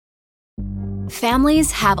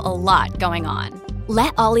Families have a lot going on.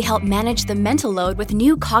 Let Ollie help manage the mental load with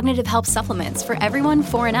new cognitive health supplements for everyone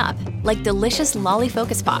 4 and up, like delicious Lolly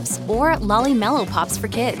Focus Pops or Lolly Mellow Pops for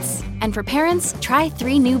kids. And for parents, try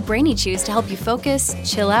 3 new Brainy Chews to help you focus,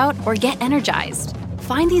 chill out, or get energized.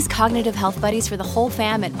 Find these cognitive health buddies for the whole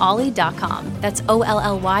fam at ollie.com. That's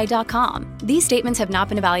OLLY.com. These statements have not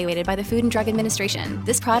been evaluated by the Food and Drug Administration.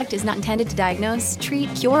 This product is not intended to diagnose,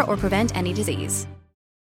 treat, cure, or prevent any disease.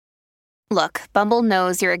 Look, Bumble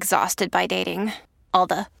knows you're exhausted by dating. All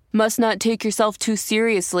the, must not take yourself too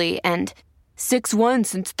seriously, and 6'1"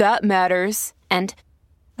 since that matters, and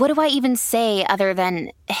what do I even say other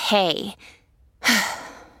than, hey?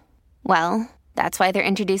 Well, that's why they're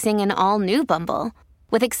introducing an all-new Bumble,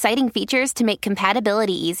 with exciting features to make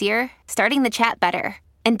compatibility easier, starting the chat better,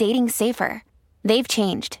 and dating safer. They've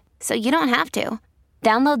changed, so you don't have to.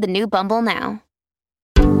 Download the new Bumble now.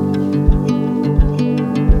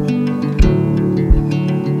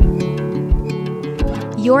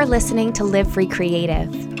 You're listening to Live Free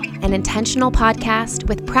Creative, an intentional podcast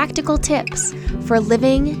with practical tips for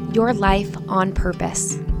living your life on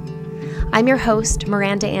purpose. I'm your host,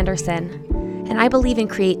 Miranda Anderson, and I believe in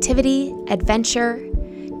creativity, adventure,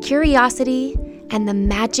 curiosity, and the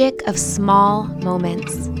magic of small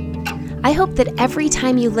moments. I hope that every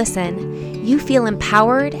time you listen, you feel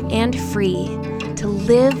empowered and free to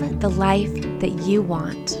live the life that you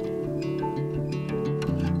want.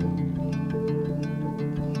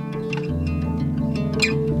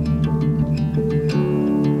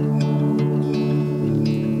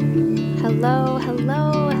 Hello.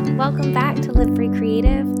 Welcome back to Live Free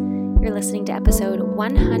Creative. You're listening to episode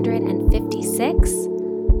 156.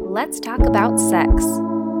 Let's talk about sex.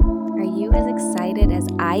 Are you as excited as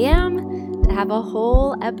I am to have a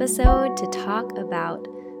whole episode to talk about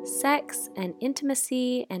sex and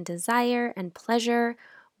intimacy and desire and pleasure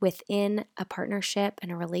within a partnership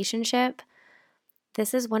and a relationship?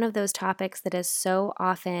 This is one of those topics that is so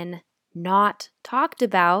often not talked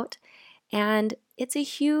about, and it's a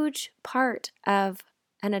huge part of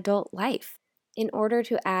an adult life. In order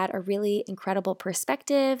to add a really incredible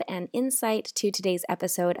perspective and insight to today's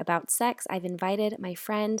episode about sex, I've invited my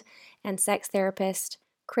friend and sex therapist,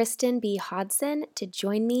 Kristen B. Hodson, to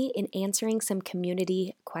join me in answering some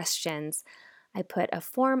community questions. I put a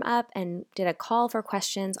form up and did a call for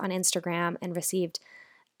questions on Instagram and received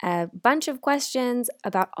a bunch of questions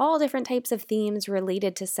about all different types of themes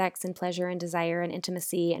related to sex and pleasure and desire and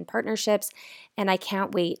intimacy and partnerships. And I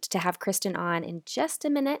can't wait to have Kristen on in just a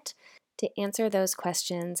minute to answer those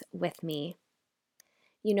questions with me.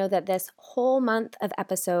 You know that this whole month of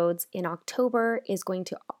episodes in October is going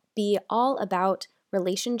to be all about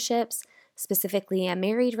relationships, specifically a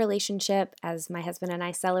married relationship, as my husband and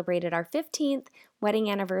I celebrated our 15th wedding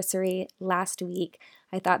anniversary last week.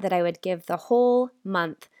 I thought that I would give the whole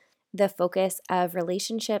month the focus of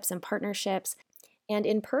relationships and partnerships. And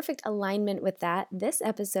in perfect alignment with that, this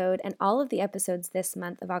episode and all of the episodes this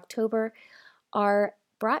month of October are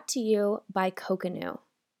brought to you by Cocanu.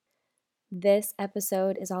 This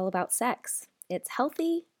episode is all about sex. It's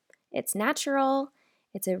healthy, it's natural,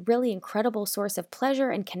 it's a really incredible source of pleasure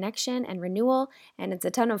and connection and renewal, and it's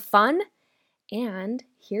a ton of fun. And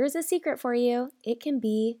here's a secret for you, it can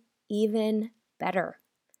be even better.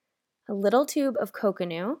 A little tube of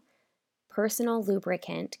Cocanu, personal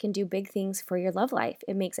lubricant, can do big things for your love life.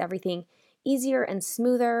 It makes everything easier and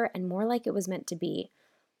smoother and more like it was meant to be.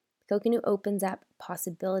 Cocanu opens up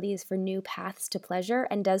possibilities for new paths to pleasure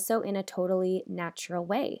and does so in a totally natural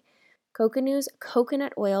way. Cocanu's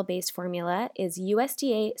coconut oil-based formula is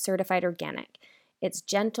USDA certified organic. It's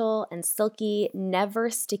gentle and silky, never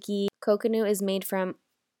sticky. Cocanu is made from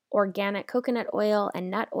organic coconut oil and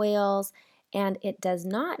nut oils, and it does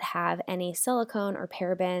not have any silicone or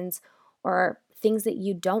parabens or things that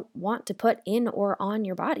you don't want to put in or on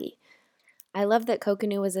your body. I love that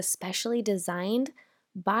Cocanu was especially designed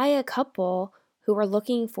by a couple who were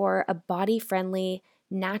looking for a body-friendly,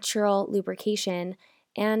 natural lubrication,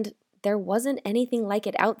 and there wasn't anything like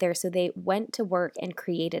it out there, so they went to work and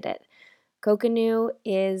created it. Cocanu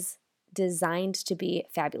is designed to be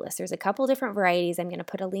fabulous. There's a couple different varieties. I'm going to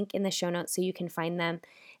put a link in the show notes so you can find them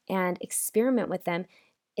and experiment with them.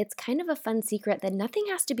 It's kind of a fun secret that nothing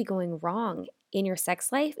has to be going wrong in your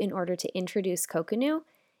sex life in order to introduce Cocanu.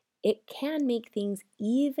 It can make things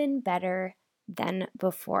even better than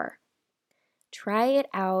before. Try it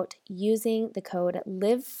out using the code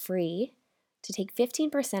LIVEFREE to take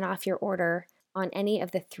 15% off your order on any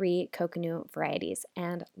of the 3 Cocanu varieties,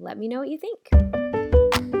 and let me know what you think.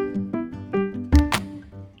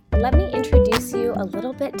 Let me introduce you a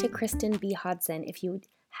little bit to Kristen B. Hodson. If you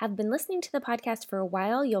have been listening to the podcast for a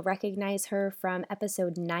while, you'll recognize her from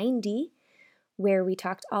episode 90, where we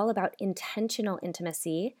talked all about intentional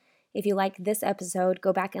intimacy. If you like this episode,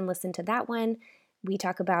 go back and listen to that one. We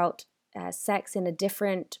talk about sex in a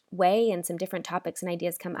different way and some different topics and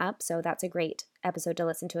ideas come up, so that's a great episode to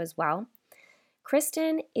listen to as well.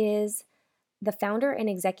 Kristen is the founder and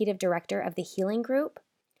executive director of the Healing Group.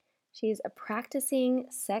 She's a practicing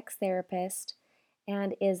sex therapist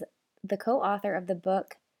and is the co-author of the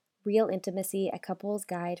book Real Intimacy, A Couple's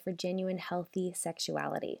Guide for Genuine Healthy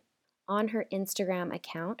Sexuality. On her Instagram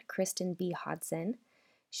account, Kristen B. Hodson,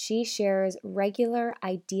 she shares regular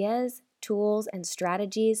ideas, tools, and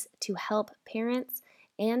strategies to help parents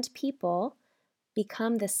and people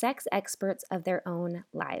become the sex experts of their own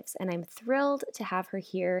lives. And I'm thrilled to have her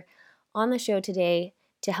here on the show today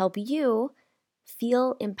to help you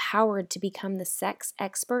feel empowered to become the sex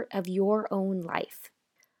expert of your own life.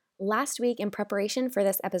 Last week, in preparation for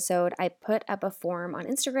this episode, I put up a form on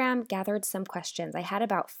Instagram, gathered some questions. I had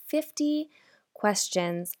about 50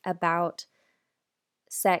 questions about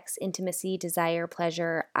sex, intimacy, desire,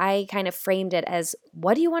 pleasure. I kind of framed it as,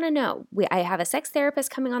 what do you want to know? I have a sex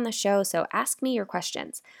therapist coming on the show, so ask me your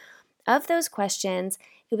questions. Of those questions,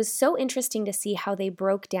 it was so interesting to see how they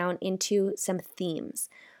broke down into some themes.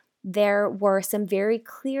 There were some very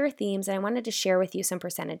clear themes, and I wanted to share with you some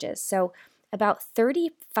percentages. So about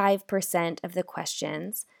 35% of the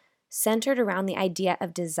questions centered around the idea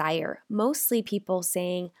of desire, mostly people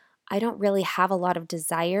saying, I don't really have a lot of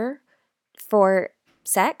desire for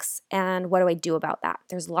sex, and what do I do about that?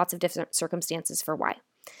 There's lots of different circumstances for why.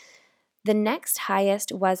 The next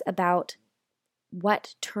highest was about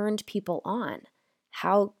what turned people on,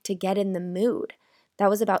 how to get in the mood.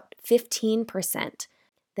 That was about 15%.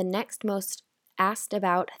 The next most asked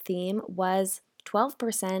about theme was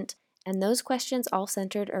 12%, and those questions all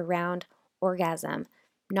centered around orgasm,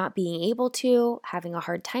 not being able to, having a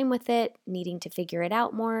hard time with it, needing to figure it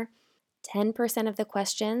out more. 10% of the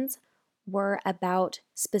questions were about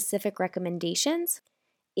specific recommendations.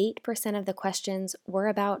 8% of the questions were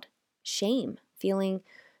about shame, feeling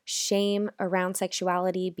shame around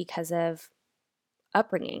sexuality because of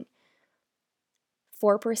upbringing.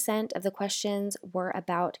 4% of the questions were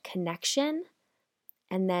about connection,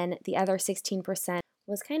 and then the other 16%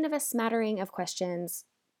 was kind of a smattering of questions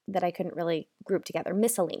that I couldn't really group together,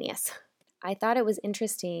 miscellaneous. I thought it was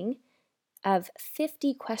interesting of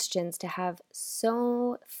 50 questions to have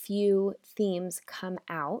so few themes come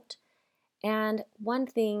out. And one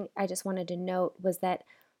thing I just wanted to note was that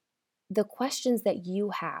the questions that you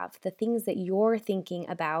have, the things that you're thinking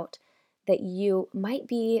about, that you might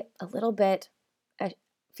be a little bit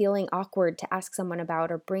feeling awkward to ask someone about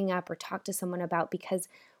or bring up or talk to someone about, because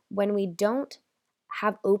when we don't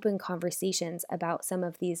have open conversations about some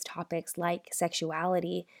of these topics like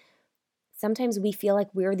sexuality, sometimes we feel like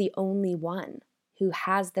we're the only one who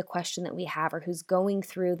has the question that we have or who's going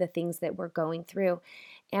through the things that we're going through.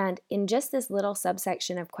 And in just this little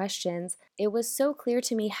subsection of questions, it was so clear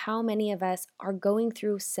to me how many of us are going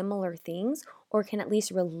through similar things or can at least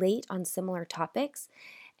relate on similar topics.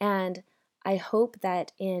 And I hope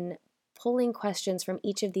that in pulling questions from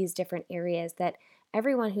each of these different areas, that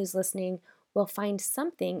everyone who's listening will find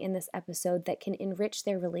something in this episode that can enrich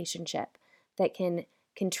their relationship, that can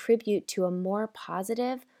contribute to a more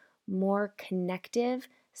positive, more connective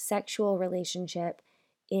sexual relationship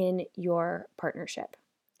in your partnership.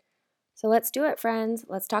 So let's do it, friends.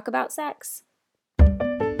 Let's talk about sex.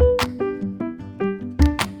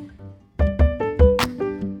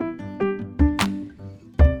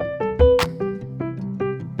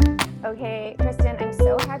 Okay, Kristen, I'm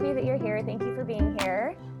so happy that you're here. Thank you for being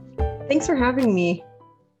here. Thanks for having me.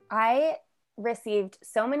 I received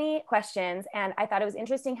so many questions, and I thought it was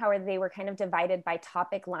interesting how they were kind of divided by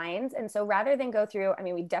topic lines. And so rather than go through,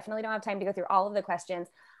 we definitely don't have time to go through all of the questions.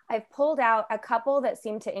 I've pulled out a couple that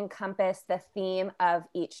seem to encompass the theme of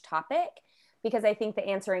each topic, because I think the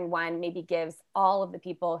answering one maybe gives all of the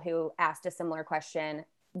people who asked a similar question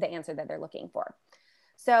the answer that they're looking for.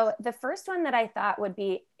 So the first one that I thought would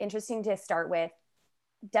be interesting to start with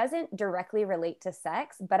doesn't directly relate to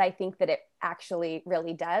sex, but I think that it actually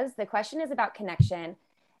really does. The question is about connection.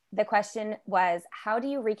 The question was, how do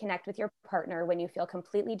you reconnect with your partner when you feel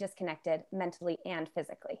completely disconnected mentally and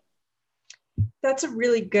physically? That's a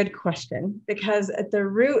really good question, because at the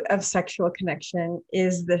root of sexual connection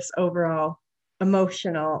is this overall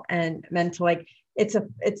emotional and mental,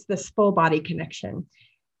 it's this full body connection.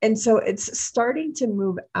 And so it's starting to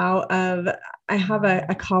move out of, I have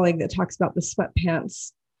a colleague that talks about the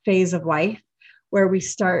sweatpants phase of life, where we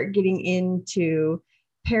start getting into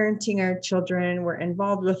parenting our children, we're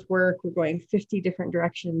involved with work, we're going 50 different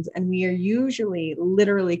directions, and we are usually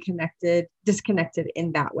literally disconnected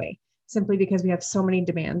in that way, simply because we have so many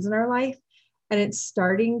demands in our life. And it's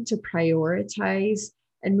starting to prioritize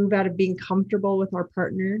and move out of being comfortable with our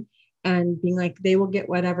partner and being like, they will get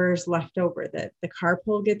whatever's left over, that the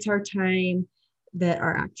carpool gets our time, that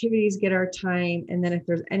our activities get our time. And then if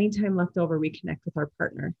there's any time left over, we connect with our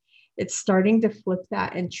partner. It's starting to flip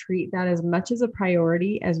that and treat that as much as a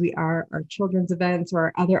priority as we are our children's events or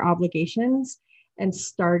our other obligations, and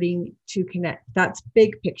starting to connect. That's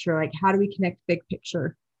big picture. Like, how do we connect big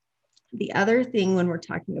picture? The other thing when we're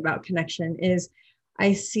talking about connection is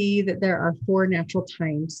I see that there are 4 natural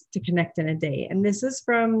times to connect in a day. And this is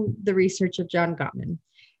from the research of John Gottman.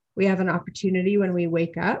 We have an opportunity when we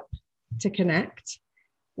wake up to connect,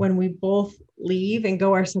 when we both leave and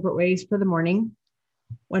go our separate ways for the morning,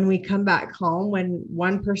 when we come back home, when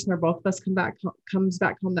one person or both of us comes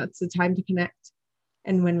back home, that's the time to connect.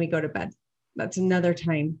 And when we go to bed, that's another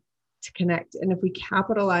time to connect. And if we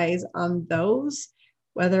capitalize on those,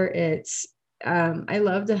 whether it's, I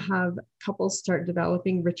love to have couples start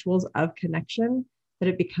developing rituals of connection, that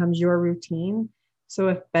it becomes your routine. So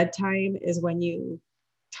if bedtime is when you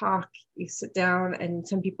talk, you sit down, and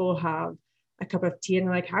some people have a cup of tea and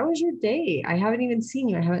they're like, how was your day? I haven't even seen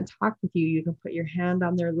you. I haven't talked with you. You can put your hand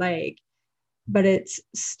on their leg. But it's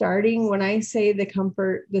starting, when I say the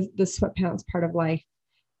comfort, the sweatpants part of life,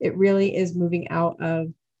 it really is moving out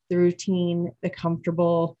of the routine, the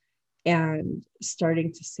comfortable, and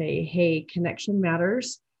starting to say, hey, connection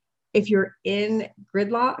matters. If you're in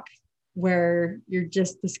gridlock where you're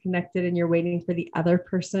just disconnected and you're waiting for the other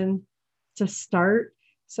person to start,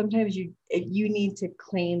 sometimes you need to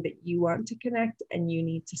claim that you want to connect and you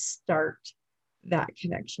need to start that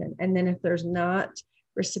connection. And then if there's not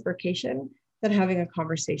reciprocation, then having a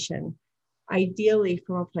conversation, ideally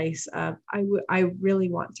from a place of, I really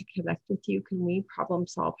want to connect with you. Can we problem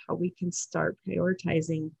solve how we can start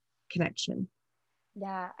prioritizing connection?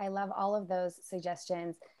 Yeah, I love all of those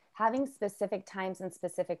suggestions. Having specific times and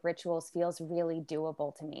specific rituals feels really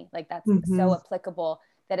doable to me. Like that's so applicable,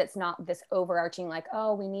 that it's not this overarching, like,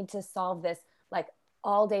 oh, we need to solve this, like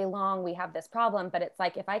all day long we have this problem. But it's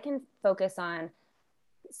like, if I can focus on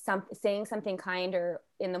saying something kind, or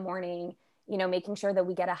in the morning, making sure that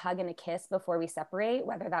we get a hug and a kiss before we separate,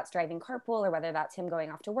 whether that's driving carpool or whether that's him going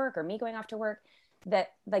off to work or me going off to work,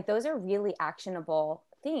 that like those are really actionable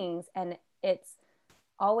things. And it's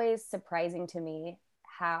always surprising to me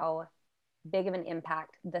how big of an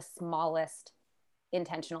impact the smallest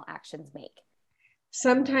intentional actions make.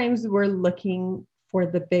 Sometimes we're looking for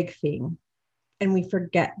the big thing and we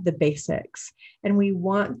forget the basics, and we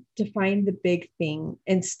want to find the big thing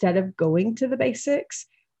instead of going to the basics.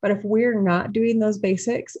 But if we're not doing those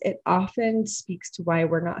basics, it often speaks to why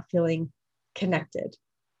we're not feeling connected.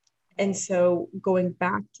 And so going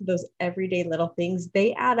back to those everyday little things,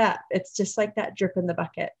 they add up. It's just like that drip in the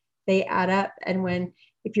bucket. They add up. And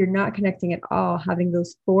if you're not connecting at all, having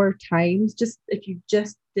those 4 times, just if you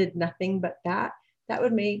just did nothing but that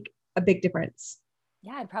would make a big difference.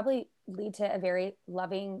 Yeah, it'd probably lead to a very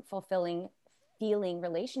loving, fulfilling, feeling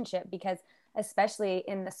relationship, because especially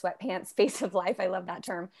in the sweatpants phase of life, I love that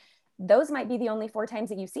term, those might be the only 4 times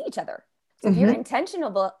that you see each other. So if you're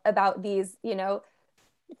intentional about these,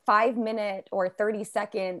 5-minute or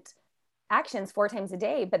 30-second actions 4 times a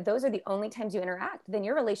day, but those are the only times you interact, then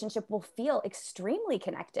your relationship will feel extremely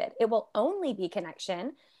connected. It will only be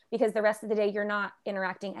connection because the rest of the day you're not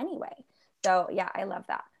interacting anyway. So yeah, I love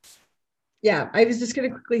that. Yeah, I was just going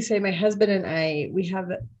to quickly say, my husband and I, we have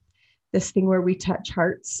this thing where we touch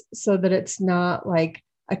hearts, so that it's not like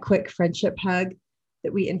a quick friendship hug,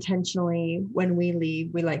 that we intentionally, when we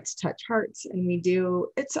leave, we like to touch hearts, and we do,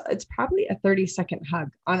 it's probably a 30-second hug,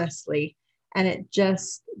 honestly. And it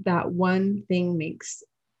just, that one thing makes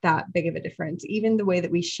that big of a difference. Even the way that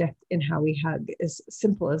we shift in how we hug, as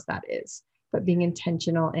simple as that is, but being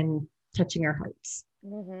intentional and touching our hearts.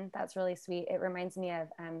 That's really sweet. It reminds me of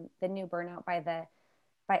the new Burnout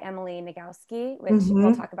by Emily Nagoski, which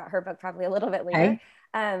we'll talk about her book probably a little bit later.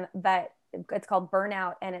 Okay. But it's called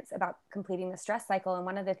Burnout, and it's about completing the stress cycle. And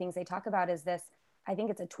one of the things they talk about is this, I think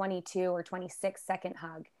it's a 22 or 26-second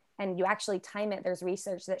hug. And you actually time it. There's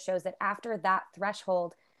research that shows that after that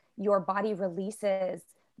threshold, your body releases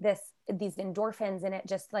these endorphins, and it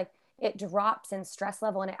just like, it drops in stress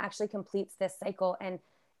level, and it actually completes this cycle and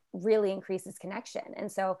really increases connection. And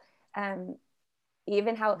so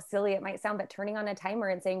even how silly it might sound, but turning on a timer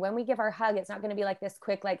and saying, when we give our hug, it's not going to be like this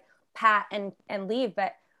quick, like pat and leave,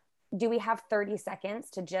 but do we have 30 seconds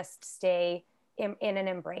to just stay in an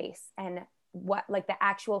embrace and what, like the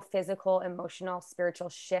actual physical, emotional, spiritual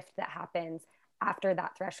shift that happens after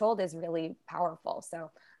that threshold is really powerful.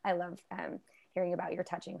 So I love hearing about your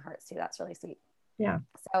touching hearts too. That's really sweet. Yeah.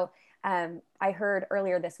 So I heard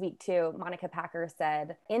earlier this week too, Monica Packer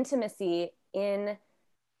said, intimacy in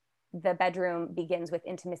the bedroom begins with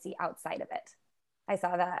intimacy outside of it. I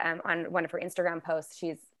saw that on one of her Instagram posts.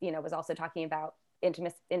 She's, you know, was also talking about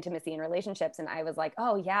intimacy in relationships. And I was like,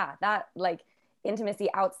 oh yeah, that like intimacy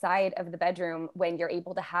outside of the bedroom, when you're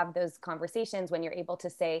able to have those conversations, when you're able to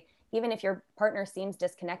say, even if your partner seems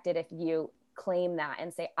disconnected, if you claim that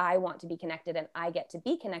and say, I want to be connected and I get to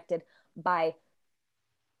be connected by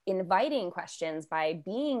inviting questions, by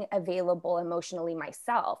being available emotionally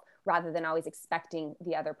myself, rather than always expecting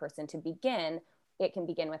the other person to begin, it can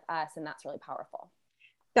begin with us. And that's really powerful.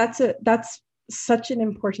 That's such an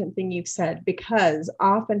important thing you've said, because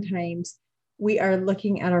oftentimes we are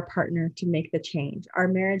looking at our partner to make the change. Our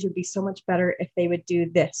marriage would be so much better if they would do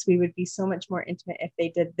this. We would be so much more intimate if they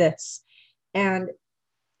did this. And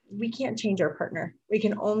we can't change our partner. We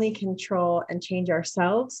can only control and change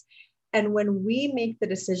ourselves. And when we make the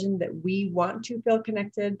decision that we want to feel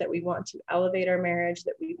connected, that we want to elevate our marriage,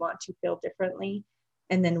 that we want to feel differently,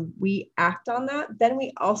 and then we act on that, then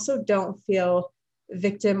we also don't feel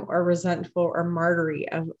victim or resentful or martyry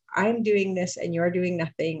of I'm doing this and you're doing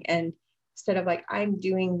nothing. And instead of like, I'm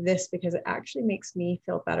doing this because it actually makes me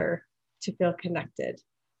feel better to feel connected.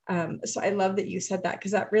 So I love that you said that,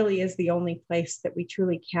 because that really is the only place that we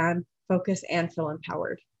truly can focus and feel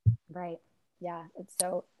empowered. Right. Yeah. It's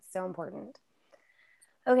so important.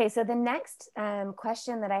 Okay. So the next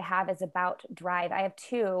question that I have is about drive. I have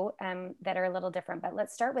two that are a little different, but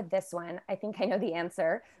let's start with this one. I think I know the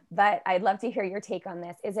answer, but I'd love to hear your take on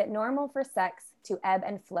this. Is it normal for sex to ebb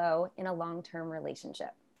and flow in a long-term relationship?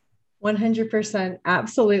 100%.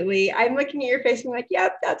 Absolutely. I'm looking at your face and like,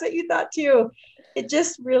 yep, that's what you thought too. It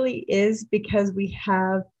just really is, because we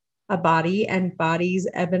have a body and bodies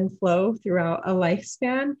ebb and flow throughout a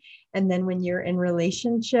lifespan. And then when you're in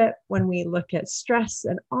relationship, when we look at stress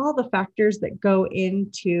and all the factors that go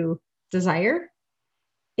into desire,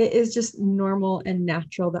 it is just normal and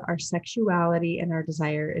natural that our sexuality and our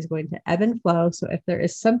desire is going to ebb and flow. So if there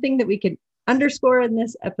is something that we can underscore in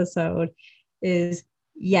this episode, is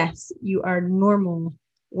yes, you are normal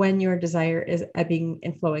when your desire is ebbing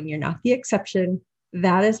and flowing. You're not the exception.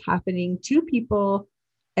 That is happening to people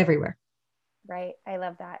everywhere. Right. I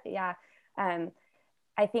love that. Yeah.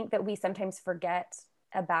 I think that we sometimes forget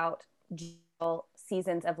about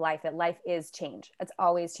seasons of life, that life is change. It's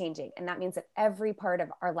always changing. And that means that every part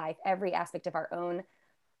of our life, every aspect of our own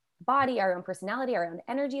body, our own personality, our own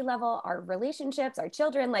energy level, our relationships, our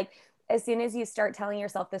children, like as soon as you start telling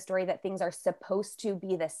yourself the story that things are supposed to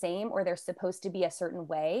be the same or they're supposed to be a certain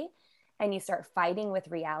way, and you start fighting with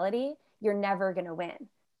reality, you're never going to win.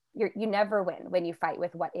 You never win when you fight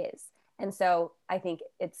with what is. And so I think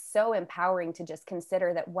it's so empowering to just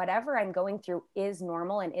consider that whatever I'm going through is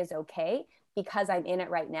normal and is okay, because I'm in it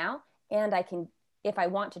right now. And I can, if I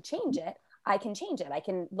want to change it, I can change it. I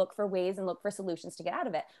can look for ways and look for solutions to get out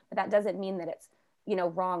of it. But that doesn't mean that it's,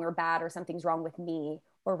 wrong or bad, or something's wrong with me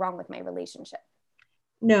or wrong with my relationship.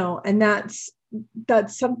 No. And that's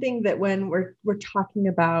something that when we're talking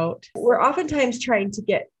about, we're oftentimes trying to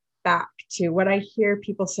get back to. What I hear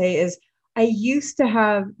people say is, I used to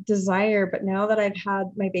have desire, but now that I've had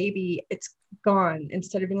my baby, it's gone.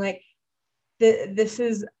 Instead of being like, this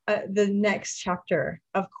is the next chapter.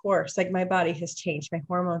 Of course, like my body has changed. My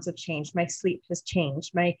hormones have changed. My sleep has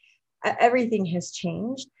changed. My everything has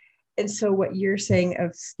changed. And so what you're saying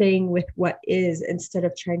of staying with what is, instead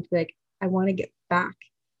of trying to be like, I want to get back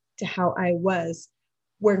to how I was,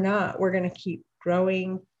 we're not. We're going to keep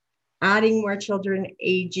growing, adding more children,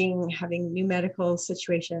 aging, having new medical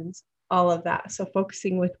situations, all of that. So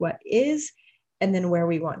focusing with what is, and then where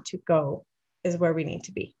we want to go is where we need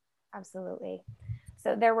to be. Absolutely.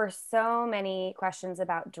 So there were so many questions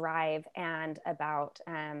about drive and about,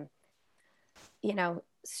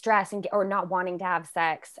 stress or not wanting to have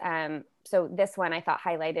sex. So this one I thought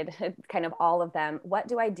highlighted kind of all of them. What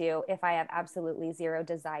do I do if I have absolutely zero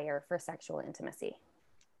desire for sexual intimacy?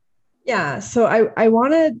 Yeah. So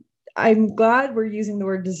I'm glad we're using the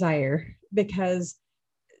word desire, because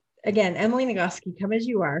again, Emily Nagoski, Come As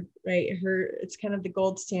You Are, right? It's kind of the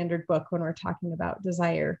gold standard book when we're talking about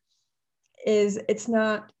desire. It's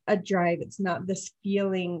not a drive. It's not this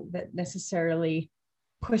feeling that necessarily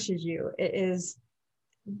pushes you.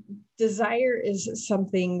 Desire is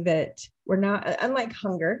something that we're not, unlike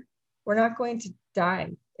hunger, we're not going to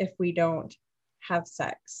die if we don't have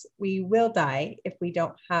sex. We will die if we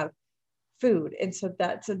don't have food. And so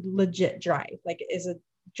that's a legit drive. Like, it is a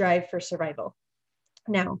drive for survival.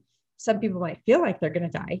 Now, some people might feel like they're going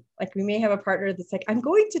to die. Like we may have a partner that's like, I'm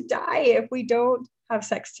going to die if we don't have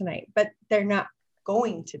sex tonight, but they're not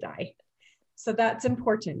going to die. So that's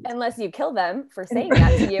important. Unless you kill them for saying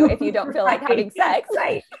that to you, if you don't feel like having sex.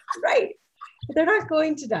 Right. They're not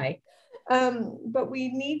going to die. But we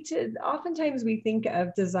need to, oftentimes we think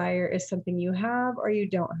of desire as something you have or you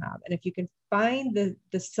don't have. And if you can find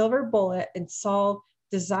the silver bullet and solve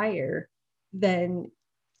desire, then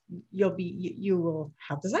you will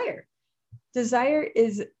have desire. Desire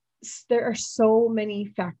is, there are so many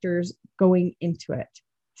factors going into it.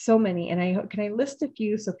 So many. And can I list a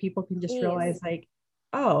few so people can just realize like,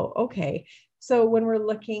 oh, okay. So when we're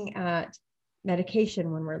looking at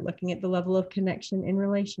medication, when we're looking at the level of connection in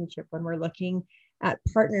relationship, when we're looking at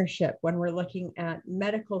partnership, when we're looking at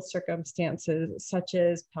medical circumstances, such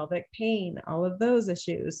as pelvic pain, all of those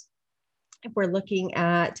issues, if we're looking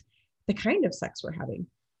at the kind of sex we're having,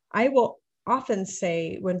 I will often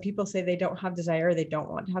say when people say they don't have desire, they don't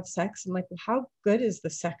want to have sex, I'm like, well, how good is the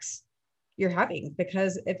sex you're having?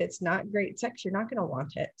 Because if it's not great sex, you're not going to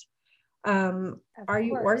want it. Are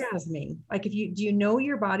you orgasming? Like do you know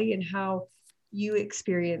your body and how you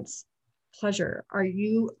experience pleasure? Are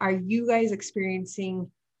you guys experiencing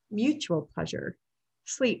mutual pleasure,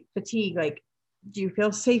 sleep, fatigue? Like, do you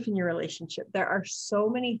feel safe in your relationship? There are so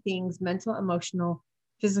many things, mental, emotional,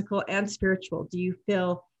 physical, and spiritual. Do you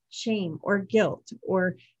feel shame or guilt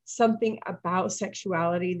or something about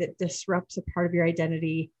sexuality that disrupts a part of your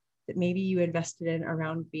identity that maybe you invested in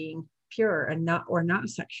around being pure and not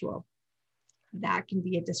sexual? That can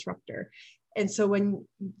be a disruptor. And so when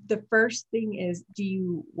the first thing is, do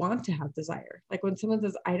you want to have desire? Like when someone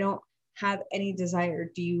says, I don't have any desire,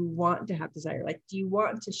 do you want to have desire? Like, do you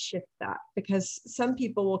want to shift that? Because some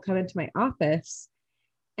people will come into my office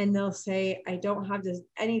and they'll say, I don't have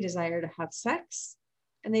any desire to have sex.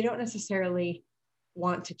 And they don't necessarily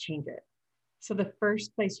want to change it. So the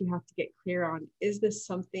first place you have to get clear on, is this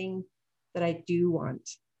something that I do want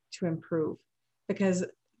to improve? Because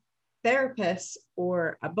therapists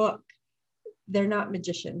or a book, they're not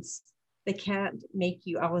magicians. They can't make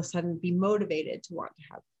you all of a sudden be motivated to want to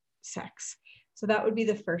have sex. So that would be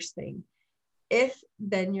the first thing. If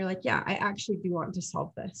then you're like, yeah, I actually do want to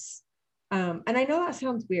solve this. And I know that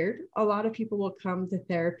sounds weird. A lot of people will come to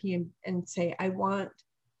therapy and say, I want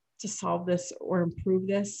to solve this or improve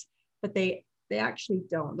this, but they actually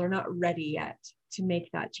don't. They're not ready yet to make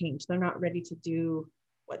that change. They're not ready to do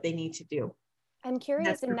what they need to do. I'm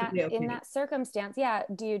curious in that circumstance. Yeah.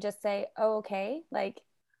 Do you just say, oh, okay. Like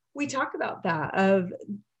we talk about that of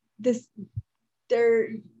this,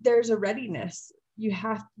 there's a readiness. You don't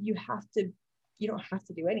have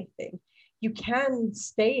to do anything. You can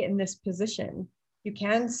stay in this position. You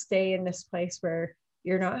can stay in this place where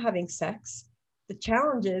you're not having sex. The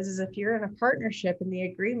challenge is if you're in a partnership and the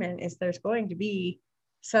agreement is there's going to be,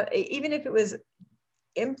 so even if it was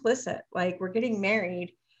implicit, like we're getting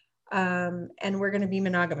married, and we're going to be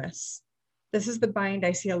monogamous. This is the bind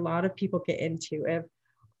I see a lot of people get into. If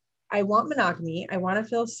I want monogamy, I want to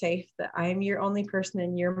feel safe that I'm your only person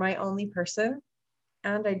and you're my only person,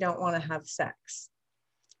 and I don't want to have sex.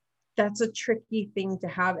 That's a tricky thing to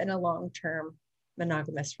have in a long-term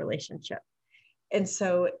monogamous relationship. And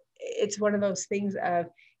so it's one of those things of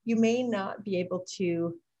you may not be able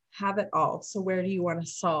to have it all. So where do you want to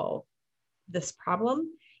solve this problem?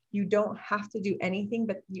 You don't have to do anything,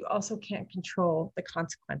 but you also can't control the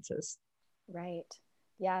consequences. Right.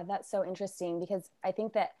 Yeah, that's so interesting because I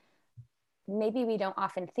think that maybe we don't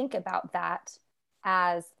often think about that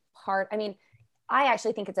as part. I mean, I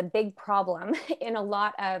actually think it's a big problem in a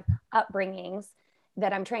lot of upbringings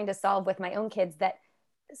that I'm trying to solve with my own kids, that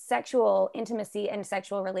sexual intimacy and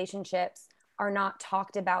sexual relationships are not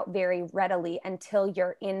talked about very readily until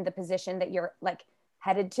you're in the position that you're like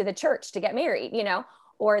headed to the church to get married,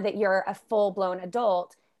 or that you're a full-blown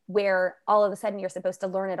adult where all of a sudden you're supposed to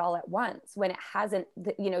learn it all at once when it hasn't,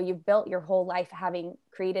 you've built your whole life having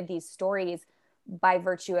created these stories by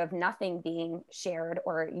virtue of nothing being shared,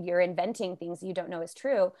 or you're inventing things you don't know is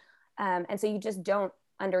true. And so you just don't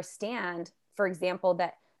understand, for example,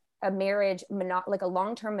 that a marriage, like a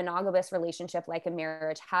long-term monogamous relationship, like a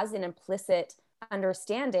marriage, has an implicit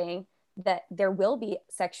understanding that there will be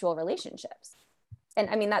sexual relationships. And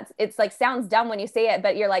I mean, it's like, sounds dumb when you say it,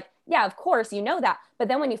 but you're like, yeah, of course, you know that. But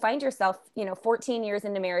then when you find yourself, 14 years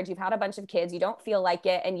into marriage, you've had a bunch of kids, you don't feel like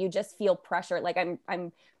it, and you just feel pressure. Like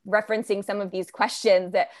I'm referencing some of these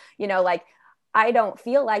questions that, like, I don't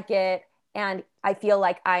feel like it. And I feel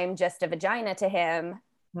like I'm just a vagina to him.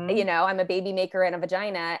 Mm-hmm. I'm a baby maker and a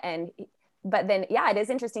vagina. And but then, yeah, it is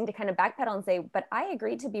interesting to kind of backpedal and say, but I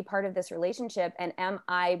agreed to be part of this relationship. And am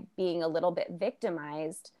I being a little bit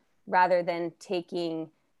victimized rather than taking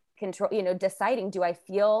control, deciding, do I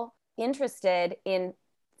feel interested in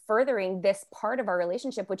furthering this part of our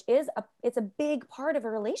relationship, which is it's a big part of a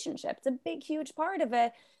relationship. It's a big, huge part of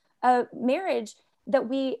a marriage that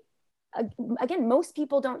we, again, most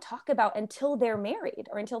people don't talk about until they're married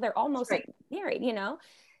or until they're almost married,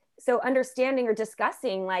 So understanding or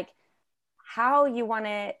discussing like how you want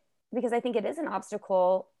to, because I think it is an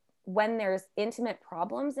obstacle when there's intimate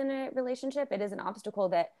problems in a relationship. It is an obstacle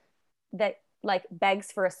that like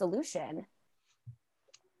begs for a solution.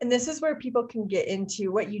 And this is where people can get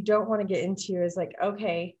into what you don't want to get into is like,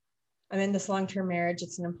 okay, I'm in this long-term marriage.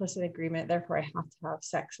 It's an implicit agreement. Therefore I have to have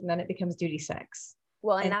sex. And then it becomes duty sex.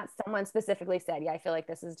 Well, and that someone specifically said, yeah, I feel like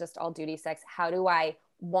this is just all duty sex. How do I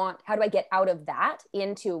get out of that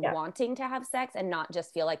into wanting to have sex and not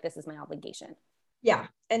just feel like this is my obligation? Yeah.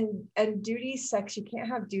 And duty sex, you can't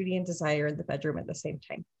have duty and desire in the bedroom at the same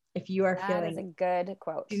time. If you are feeling a good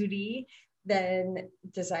quote, duty, then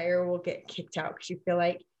desire will get kicked out because you feel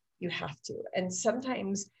like you have to. And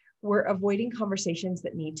sometimes we're avoiding conversations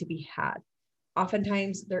that need to be had.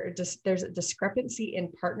 Oftentimes there's a discrepancy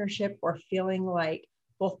in partnership or feeling like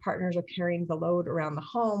both partners are carrying the load around the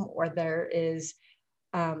home, or there's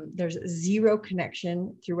zero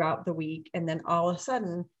connection throughout the week. And then all of a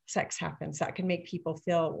sudden sex happens. That can make people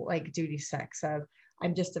feel like duty sex of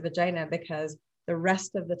I'm just a vagina, because the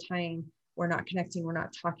rest of the time we're not connecting. We're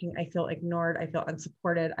not talking. I feel ignored. I feel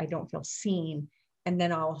unsupported. I don't feel seen. And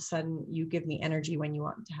then all of a sudden you give me energy when you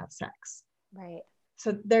want to have sex. Right.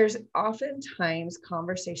 So there's oftentimes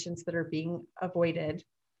conversations that are being avoided.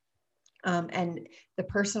 And the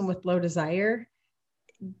person with low desire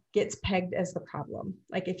gets pegged as the problem.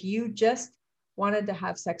 Like if you just wanted to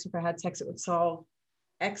have sex, if I had sex, it would solve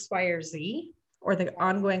X, Y, or Z, or the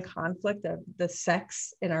ongoing conflict of the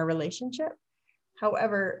sex in our relationship.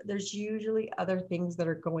 However, there's usually other things that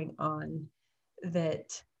are going on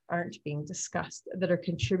that aren't being discussed that are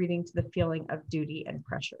contributing to the feeling of duty and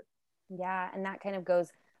pressure. Yeah. And that kind of goes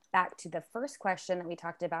back to the first question that we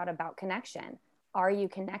talked about connection. Are you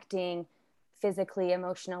connecting physically,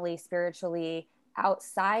 emotionally, spiritually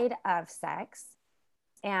outside of sex?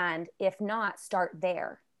 And if not, start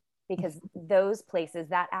there, because those places,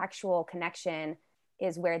 that actual connection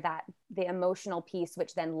is where the emotional piece,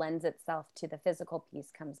 which then lends itself to the physical piece,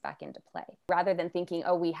 comes back into play. Rather than thinking,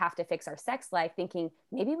 oh, we have to fix our sex life, thinking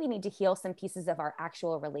maybe we need to heal some pieces of our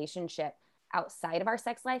actual relationship outside of our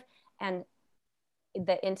sex life. And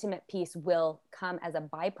the intimate piece will come as a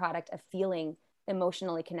byproduct of feeling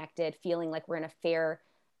emotionally connected, feeling like we're in a fair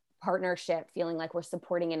partnership, feeling like we're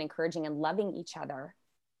supporting and encouraging and loving each other.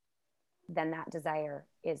 Then that desire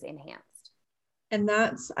is enhanced. And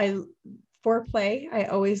foreplay, I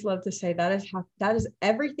always love to say that is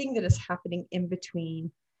everything that is happening in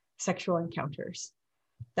between sexual encounters.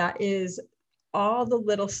 That is all the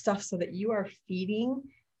little stuff so that you are feeding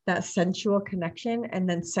that sensual connection, and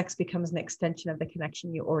then sex becomes an extension of the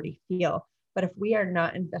connection you already feel. But if we are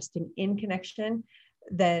not investing in connection,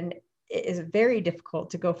 then it is very difficult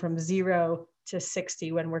to go from 0 to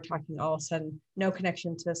 60 when we're talking all of a sudden no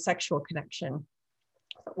connection to sexual connection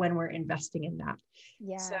when we're investing in that.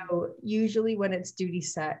 Yeah. So usually when it's duty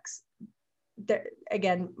sex, there,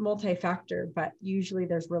 again, multi-factor, but usually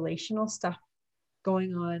there's relational stuff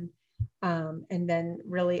going on. And then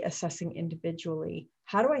really assessing individually,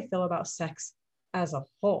 how do I feel about sex as a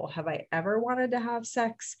whole? Have I ever wanted to have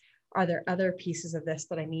sex? Are there other pieces of this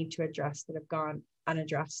that I need to address that have gone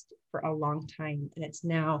unaddressed for a long time? And it's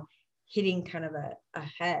now hitting kind of a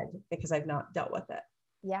head because I've not dealt with it.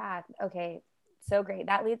 Yeah. Okay. So great.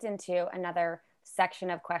 That leads into another section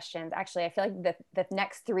of questions. Actually, I feel like the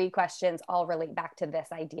next 3 questions all relate back to this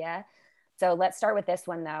idea. So let's start with this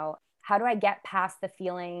one though. How do I get past the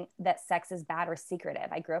feeling that sex is bad or secretive?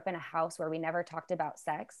 I grew up in a house where we never talked about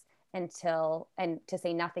sex and to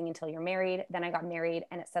say nothing until you're married. Then I got married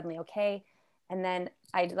and it's suddenly okay. And then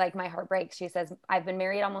my heart breaks. She says, I've been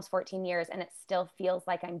married almost 14 years and it still feels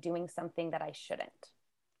like I'm doing something that I shouldn't.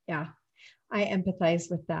 Yeah, I empathize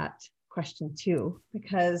with that question too,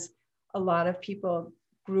 because a lot of people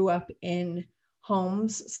grew up in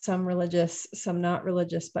homes, some religious, some not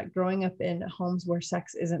religious, but growing up in homes where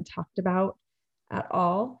sex isn't talked about at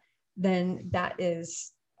all, then that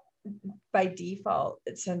is by default,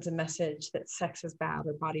 it sends a message that sex is bad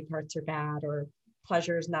or body parts are bad or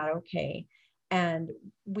pleasure is not okay. And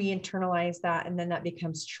we internalize that, and then that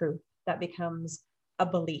becomes truth. That becomes a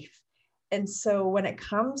belief. And so when it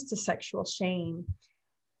comes to sexual shame,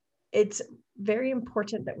 it's very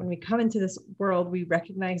important that when we come into this world, we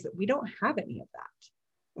recognize that we don't have any of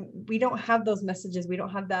that. We don't have those messages. We don't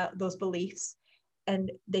have those beliefs.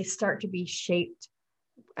 And they start to be shaped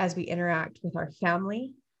as we interact with our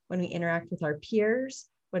family, when we interact with our peers,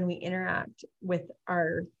 when we interact with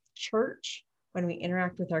our church, when we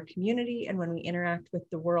interact with our community, and when we interact with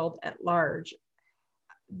the world at large.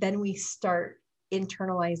 Then we start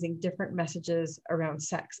internalizing different messages around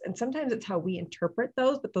sex. And sometimes it's how we interpret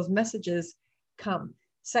those, but those messages come.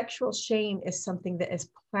 Sexual shame is something that is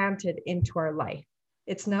planted into our life.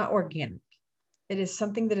 It's not organic. It is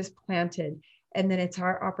something that is planted. And then it's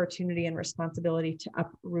our opportunity and responsibility to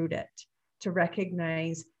uproot it, to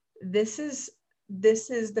recognize this is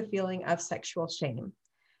the feeling of sexual shame.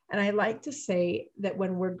 And I like to say that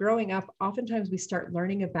when we're growing up, oftentimes we start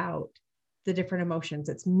learning about the different emotions.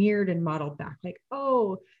 It's mirrored and modeled back. Like,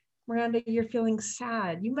 oh, Miranda, you're feeling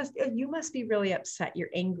sad. You must be really upset. You're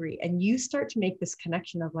angry. And you start to make this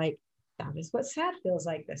connection of like, that is what sad feels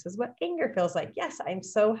like. This is what anger feels like. Yes, I'm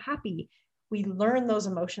so happy. We learn those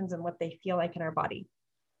emotions and what they feel like in our body.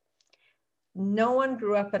 No one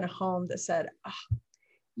grew up in a home that said, oh,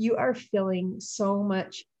 you are feeling so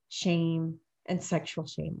much shame and sexual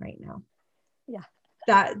shame right now. Yeah.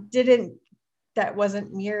 That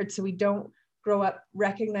wasn't mirrored. So we don't grow up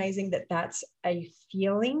recognizing that that's a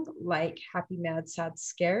feeling like happy, mad, sad,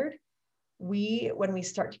 scared. When we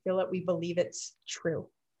start to feel it, we believe it's true.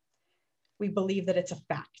 We believe that it's a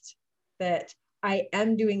fact, that I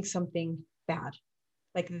am doing something bad.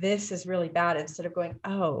 Like this is really bad, instead of going,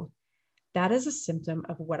 oh, that is a symptom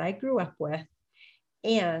of what I grew up with.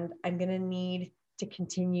 And I'm going to need to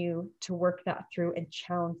continue to work that through and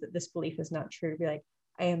challenge that this belief is not true. To be like,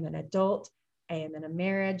 I am an adult. I am in a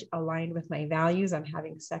marriage aligned with my values. I'm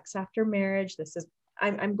having sex after marriage.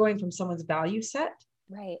 I'm going from someone's value set.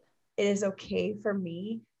 Right. It is okay for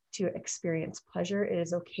me to experience pleasure. It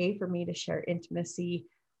is okay for me to share intimacy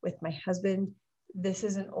with my husband. This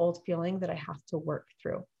is an old feeling that I have to work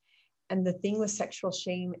through. And the thing with sexual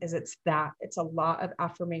shame is it's a lot of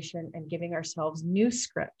affirmation and giving ourselves new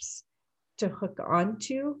scripts to hook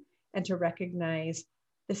onto and to recognize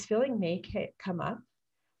this feeling may come up,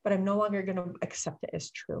 but I'm no longer going to accept it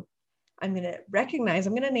as true. I'm going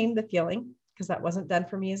to name the feeling, because that wasn't done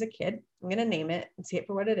for me as a kid. I'm going to name it and see it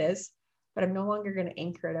for what it is, but I'm no longer going to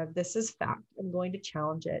anchor it of this is fact. I'm going to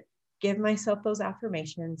challenge it, give myself those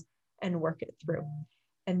affirmations and work it through.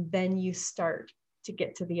 And then you start to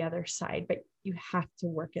get to the other side, but you have to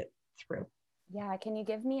work it through. Yeah. Can you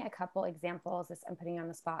give me a couple examples, as I'm putting you on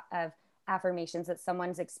the spot, of affirmations that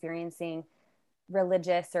someone's experiencing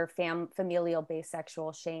religious or familial based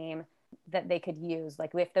sexual shame that they could use?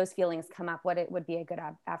 Like if those feelings come up, what it would be a good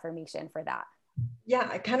affirmation for that?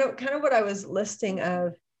 Yeah, kind of what I was listing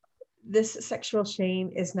of, this sexual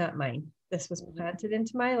shame is not mine. This was planted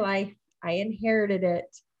into my life. I inherited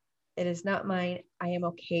it. It is not mine. I am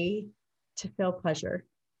okay to feel pleasure.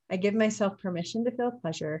 I give myself permission to feel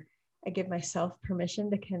pleasure. I give myself permission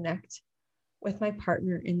to connect with my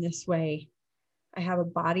partner in this way. I have a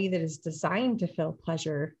body that is designed to feel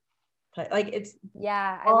pleasure. Like it's,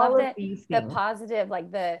 yeah, I love that. The positive, like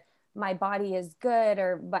my body is good,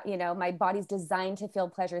 or, but my body's designed to feel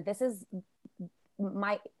pleasure. This is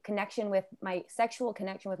my sexual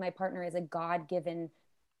connection with my partner is a God-given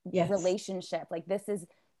relationship. Like this is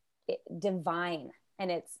divine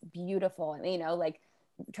and it's beautiful. And, like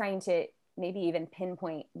trying to maybe even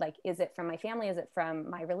pinpoint, like, is it from my family? Is it from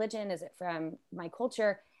my religion? Is it from my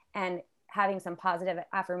culture? And having some positive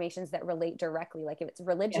affirmations that relate directly. Like if it's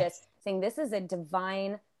religious, saying this is a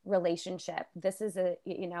divine relationship. This is a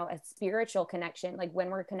spiritual connection. Like when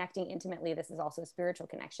we're connecting intimately, this is also a spiritual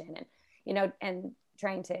connection. And, and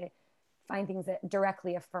trying to find things that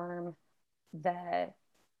directly affirm the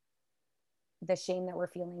shame that we're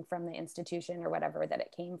feeling from the institution or whatever that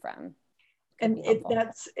it came from. And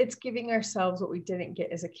it's giving ourselves what we didn't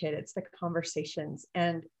get as a kid. It's the conversations,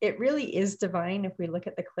 and it really is divine. If we look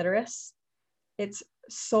at the clitoris, its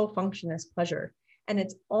sole function is pleasure, and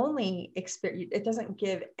it's only experience. It doesn't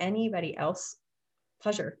give anybody else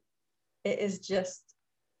pleasure. It is just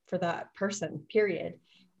for that person, period.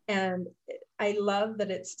 And I love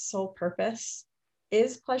that its sole purpose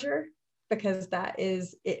is pleasure, because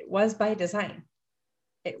it was by design.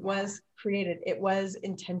 It was created. It was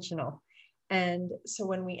intentional. And so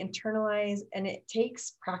when we internalize, and it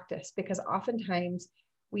takes practice, because oftentimes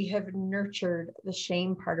we have nurtured the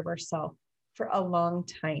shame part of ourselves for a long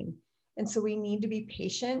time. And so we need to be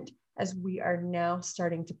patient as we are now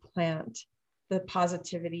starting to plant the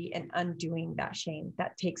positivity and undoing that shame.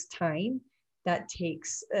 That takes time. That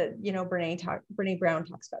takes, Brene Brown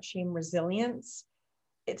talks about shame resilience.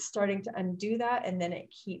 it's starting to undo that. And then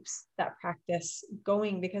it keeps that practice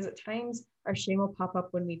going, because at times our shame will pop up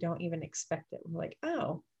when we don't even expect it. We're like,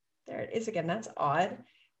 oh, there it is again. That's odd.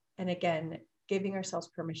 And again, giving ourselves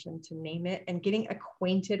permission to name it and getting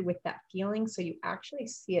acquainted with that feeling, so you actually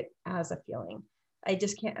see it as a feeling. I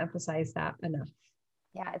just can't emphasize that enough.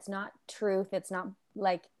 Yeah, it's not truth. It's not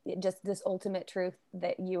like just this ultimate truth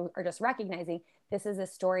that you are just recognizing. This is a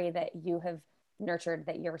story that you have nurtured,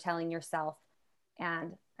 that you're telling yourself,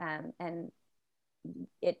 and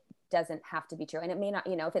it doesn't have to be true. And it may not,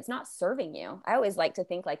 if it's not serving you, I always like to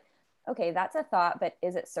think like, okay, that's a thought, but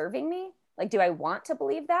is it serving me? Like, do I want to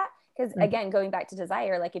believe that? Because again, going back to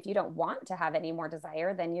desire, like if you don't want to have any more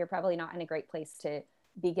desire, then you're probably not in a great place to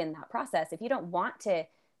begin that process. If you don't want to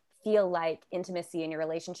feel like intimacy in your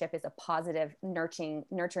relationship is a positive, nurturing,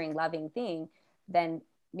 loving thing, then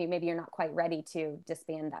maybe you're not quite ready to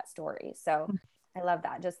disband that story. So I love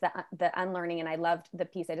that, just the unlearning. And I loved the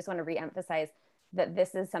piece. I just want to reemphasize that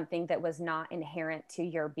this is something that was not inherent to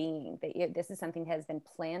your being, that this is something that has been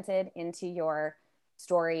planted into your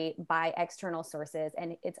story by external sources.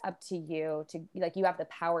 And it's up to you to, like, you have the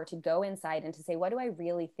power to go inside and to say, what do I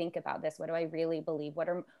really think about this? What do I really believe? What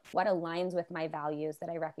aligns with my values that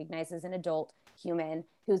I recognize as an adult human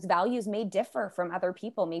whose values may differ from other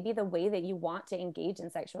people? Maybe the way that you want to engage in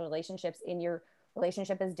sexual relationships in your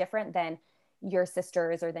relationship is different than your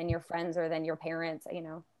sisters or than your friends or than your parents,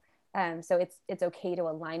 so it's okay to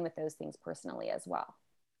align with those things personally as well.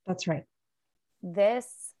 That's right. This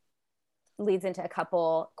leads into a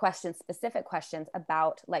couple specific questions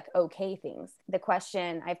about like okay things.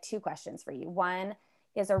 I have two questions for you. One,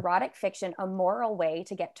 is erotic fiction a moral way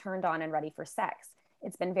to get turned on and ready for sex?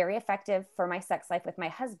 It's been very effective for my sex life with my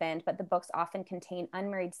husband, but the books often contain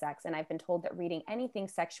unmarried sex, and I've been told that reading anything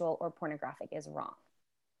sexual or pornographic is wrong.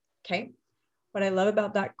 Okay. What I love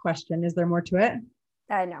about that question, is there more to it?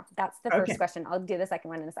 No, that's the first question. I'll do the second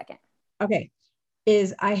one in a second. Okay.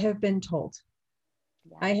 Is I have been told.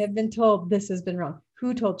 Yes. I have been told this has been wrong.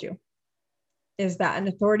 Who told you? Is that an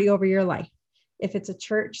authority over your life? If it's a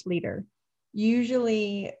church leader,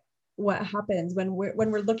 usually what happens when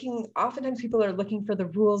we're looking, oftentimes people are looking for the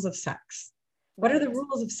rules of sex. What are the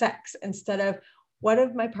rules of sex, instead of what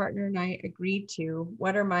have my partner and I agreed to?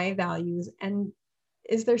 What are my values? And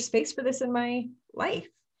is there space for this in my life?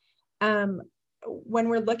 When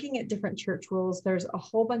we're looking at different church rules, there's a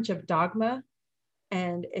whole bunch of dogma.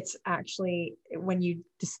 And it's actually, when you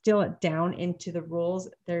distill it down into the rules,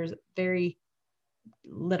 there's very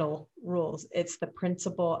little rules. It's the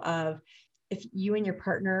principle of, if you and your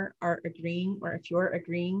partner are agreeing, or if you're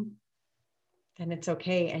agreeing, then it's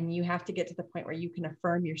okay. And you have to get to the point where you can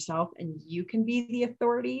affirm yourself and you can be the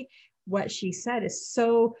authority. What she said is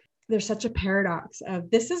there's such a paradox of,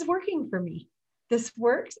 this is working for me. This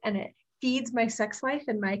works and it feeds my sex life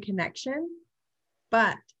and my connection,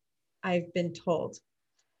 but I've been told.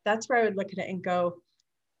 That's where I would look at it and go,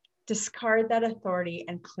 discard that authority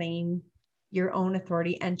and claim your own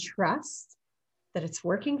authority, and trust that it's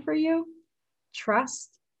working for you.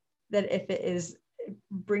 Trust that if it is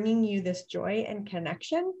bringing you this joy and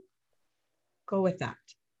connection, go with that.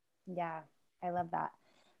 Yeah, I love that.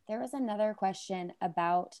 There was another question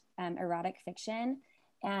about erotic fiction.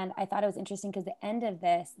 And I thought it was interesting because the end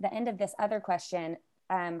of this other question,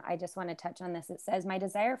 I just want to touch on this. It says, my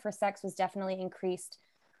desire for sex was definitely increased,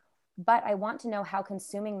 but I want to know how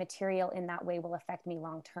consuming material in that way will affect me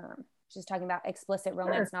long-term. She's talking about explicit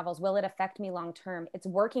romance novels. Will it affect me long-term? It's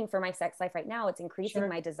working for my sex life right now. It's increasing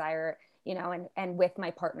my desire, and with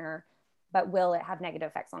my partner, but will it have negative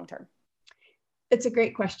effects long-term? It's a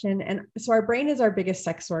great question. And so our brain is our biggest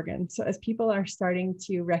sex organ. So as people are starting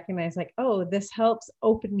to recognize like, oh, this helps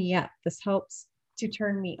open me up, this helps to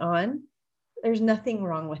turn me on, there's nothing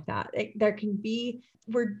wrong with that.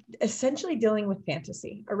 We're essentially dealing with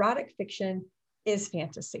fantasy. Erotic fiction is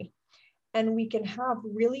fantasy. And we can have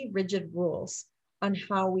really rigid rules on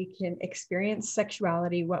how we can experience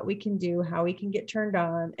sexuality, what we can do, how we can get turned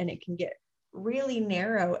on, and it can get really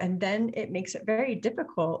narrow. And then it makes it very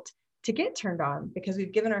difficult to get turned on, because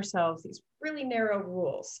we've given ourselves these really narrow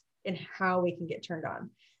rules in how we can get turned on.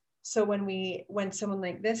 So when someone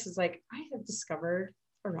like this is like, I have discovered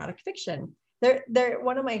erotic fiction, they're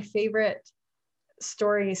one of my favorite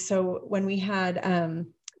stories. So when we had,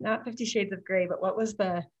 not 50 Shades of Grey, but what was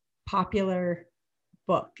the popular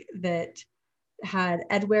book that had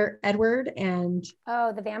Edward and...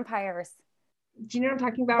 Oh, the vampires. Do you know what I'm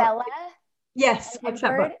talking about? Bella? Yes. What's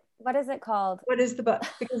that book? What is it called? What is the book?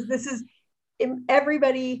 Because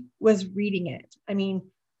everybody was reading it. I mean,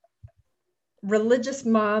 religious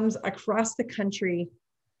moms across the country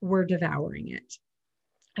were devouring it.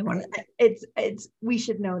 we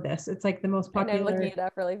should know this. It's like the most popular. And I'm looking it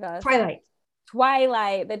up really fast.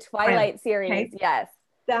 Twilight, the Twilight series. Okay. Yes.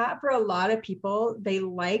 That for a lot of people, they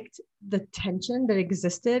liked the tension that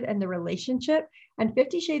existed and the relationship. And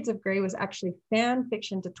 50 Shades of Grey was actually fan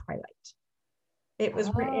fiction to Twilight. It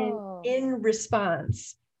was written in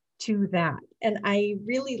response to that. And I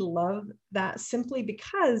really love that simply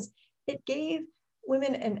because it gave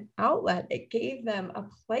women an outlet. It gave them a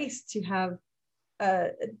place to have,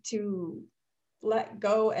 to let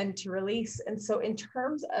go and to release. And so in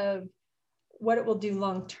terms of what it will do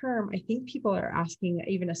long term, I think people are asking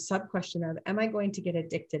even a sub question of, am I going to get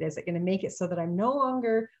addicted? Is it going to make it so that I'm no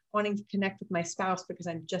longer wanting to connect with my spouse because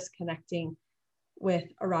I'm just connecting with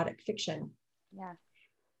erotic fiction? Yeah.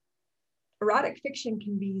 Erotic fiction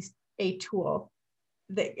can be a tool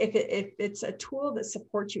that if it's a tool that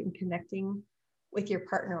supports you in connecting with your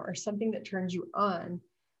partner or something that turns you on,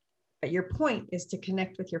 but your point is to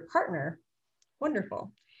connect with your partner,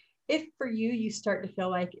 wonderful. If for you start to feel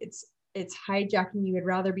like it's hijacking, you would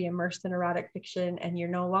rather be immersed in erotic fiction and you're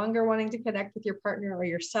no longer wanting to connect with your partner or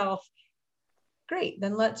yourself, great,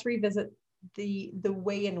 then let's revisit the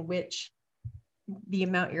way in which the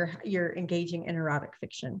amount you're engaging in erotic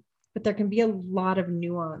fiction. But there can be a lot of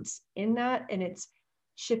nuance in that, and it's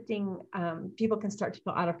shifting. People can start to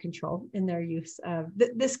feel out of control in their use of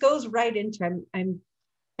this. Goes right into, I'm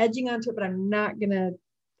edging onto it, but I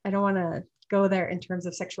don't want to go there in terms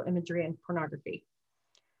of sexual imagery and pornography.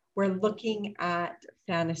 We're looking at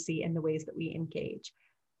fantasy and the ways that we engage.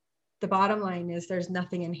 The bottom line is there's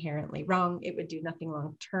nothing inherently wrong. It would do nothing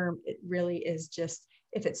long term. It really is just,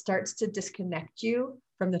 if it starts to disconnect you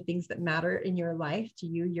from the things that matter in your life to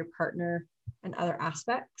you, your partner, and other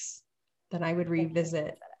aspects, then I would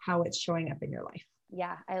revisit how it's showing up in your life.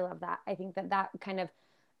 Yeah, I love that. I think that kind of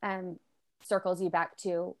circles you back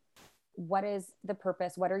to, what is the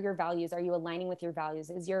purpose? What are your values? Are you aligning with your values?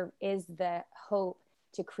 Is the hope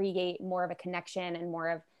to create more of a connection and more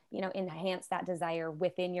of, enhance that desire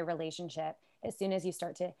within your relationship? As soon as you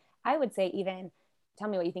start to, I would say, even tell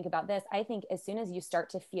me what you think about this. I think as soon as you start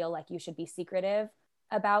to feel like you should be secretive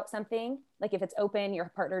about something, like if it's open,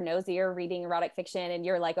 your partner knows that you're reading erotic fiction and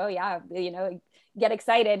you're like, oh yeah, get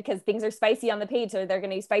excited because things are spicy on the page, so they're going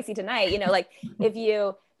to be spicy tonight. Like if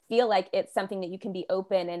you feel like it's something that you can be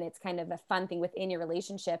open and it's kind of a fun thing within your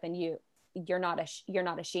relationship, and you're not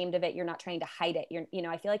ashamed of it, you're not trying to hide it.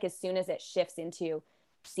 I feel like as soon as it shifts into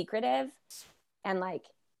secretive, and like,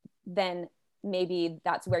 then maybe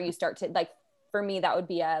that's where you start to, like, for me, that would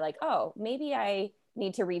be oh, maybe I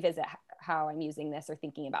need to revisit how I'm using this or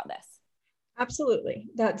thinking about this. Absolutely.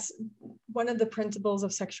 That's one of the principles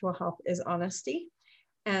of sexual health, is honesty.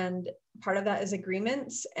 And part of that is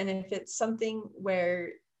agreements. And if it's something where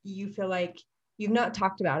you feel like you've not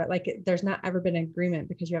talked about it, like there's not ever been an agreement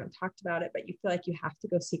because you haven't talked about it, but you feel like you have to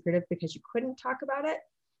go secretive because you couldn't talk about it,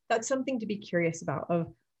 that's something to be curious about.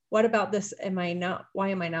 Of what about this? Why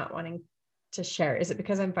am I not wanting to share? Is it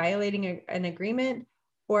because I'm violating an agreement,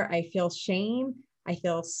 or I feel shame? I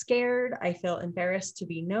feel scared. I feel embarrassed to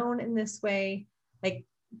be known in this way. Like,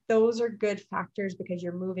 those are good factors because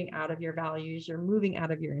you're moving out of your values, you're moving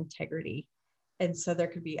out of your integrity. And so there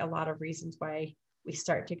could be a lot of reasons why we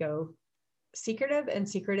start to go secretive. And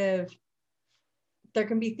secretive, there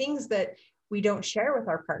can be things that we don't share with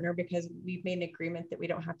our partner because we've made an agreement that we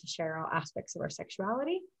don't have to share all aspects of our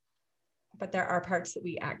sexuality. But there are parts that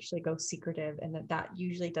we actually go secretive, and that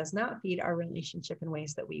usually does not feed our relationship in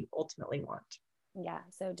ways that we ultimately want. Yeah.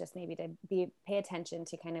 So just maybe to pay attention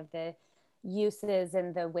to kind of the uses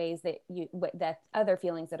and the ways that the other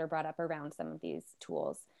feelings that are brought up around some of these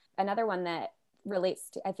tools. Another one that relates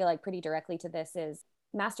to, I feel like, pretty directly to this is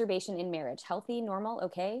masturbation in marriage. Healthy, normal,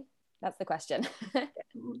 okay? That's the question.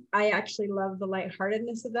 I actually love the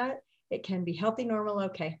lightheartedness of that. It can be healthy, normal,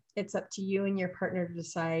 okay. It's up to you and your partner to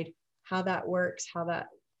decide how that works, how that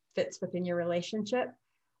fits within your relationship.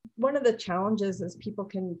 One of the challenges is people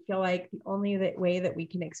can feel like the only way that we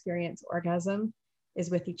can experience orgasm is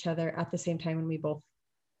with each other at the same time when we both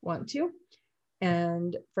want to.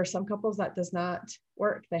 And for some couples, that does not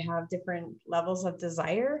work. They have different levels of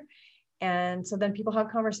desire. And so then people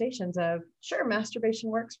have conversations of, sure, masturbation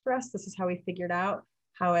works for us. This is how we figured out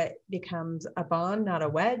how it becomes a bond, not a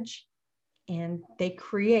wedge. And they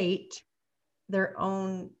create their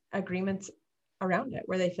own agreements around it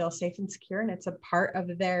where they feel safe and secure. And it's a part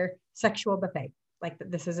of their sexual buffet. Like,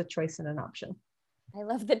 this is a choice and an option. I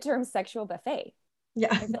love the term sexual buffet. Yeah.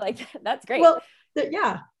 I feel like that's great. Well,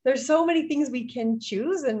 there's so many things we can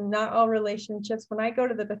choose, and not all relationships. When I go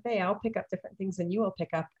to the buffet, I'll pick up different things than you will pick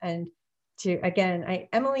up. And to, again,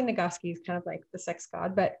 Emily Nagoski is kind of like the sex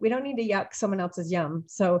god, but we don't need to yuck someone else's yum.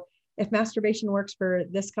 So if masturbation works for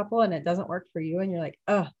this couple and it doesn't work for you, and you're like,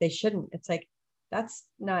 oh, they shouldn't, it's like, that's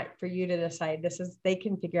not for you to decide. They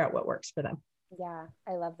can figure out what works for them. Yeah,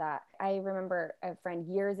 I love that. I remember a friend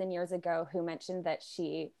years and years ago who mentioned that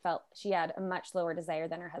she felt she had a much lower desire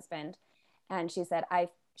than her husband. And she said,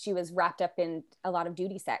 she was wrapped up in a lot of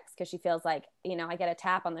duty sex because she feels like, I get a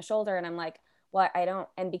tap on the shoulder and I'm like, well, I don't.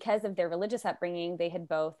 And because of their religious upbringing, they had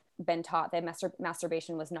both been taught that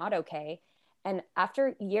masturbation was not okay. And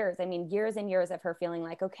after years and years of her feeling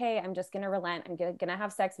like, okay, I'm just going to relent. I'm going to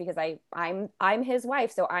have sex because I'm his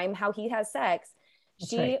wife. So I'm how he has sex. That's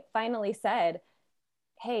she right. finally said,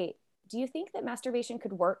 hey, do you think that masturbation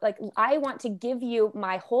could work? Like, I want to give you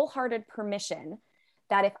my wholehearted permission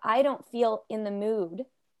that if I don't feel in the mood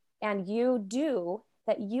and you do,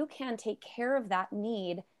 that you can take care of that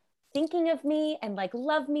need, thinking of me and like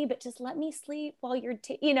love me, but just let me sleep while you're,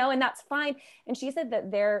 and that's fine. And she said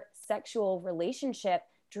that their sexual relationship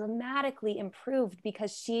dramatically improved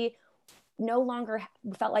because she no longer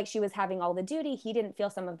felt like she was having all the duty. He didn't feel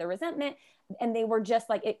some of the resentment. And they were just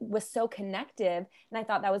like, it was so connective. And I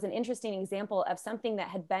thought that was an interesting example of something that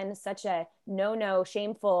had been such a no,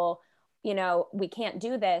 shameful, we can't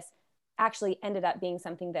do this, actually ended up being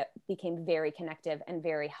something that became very connective and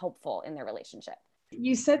very helpful in their relationship.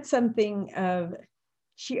 You said something of,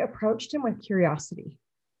 she approached him with curiosity.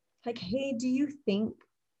 Like, hey, do you think,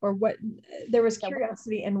 or what? There was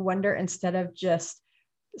curiosity and wonder instead of just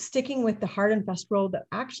sticking with the hard and fast rule that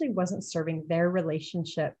actually wasn't serving their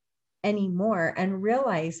relationship anymore, and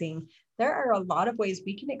realizing there are a lot of ways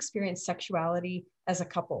we can experience sexuality as a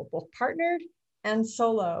couple, both partnered and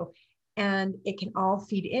solo. And it can all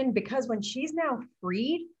feed in, because when she's now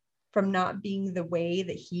freed from not being the way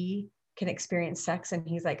that he can experience sex, and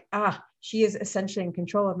he's like, she is essentially in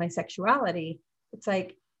control of my sexuality. It's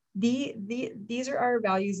like, these are our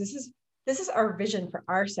values. This is our vision for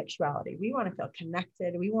our sexuality. We want to feel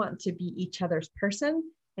connected. We want to be each other's person.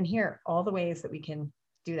 And here are all the ways that we can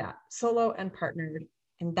do that, solo and partnered.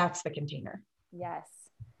 And that's the container. Yes,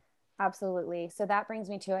 absolutely. So that brings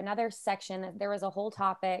me to another section. There was a whole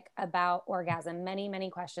topic about orgasm, many,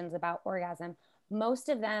 many questions about orgasm. Most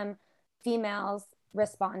of them, females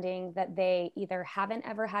responding that they either haven't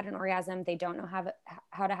ever had an orgasm, they don't know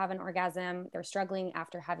how to have an orgasm, they're struggling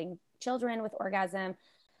after having children with orgasm.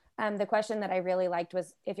 The question that I really liked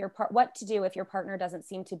was what to do if your partner doesn't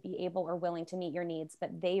seem to be able or willing to meet your needs,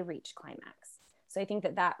 but they reach climax. So I think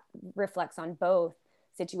that reflects on both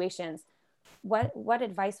situations. What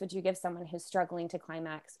advice would you give someone who's struggling to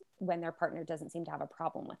climax when their partner doesn't seem to have a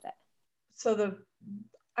problem with it? So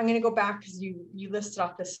I'm going to go back because you listed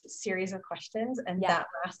off this series of questions, and that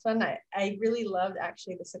last one, I really loved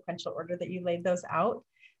actually the sequential order that you laid those out.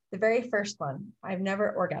 The very first one, I've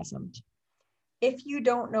never orgasmed. If you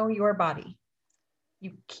don't know your body,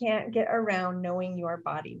 you can't get around knowing your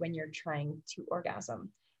body when you're trying to orgasm.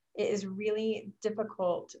 It is really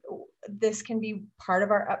difficult. This can be part of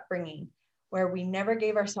our upbringing where we never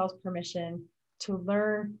gave ourselves permission to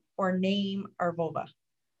learn or name our vulva.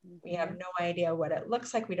 We have no idea what it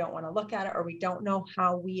looks like. We don't want to look at it, or we don't know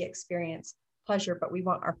how we experience pleasure, but we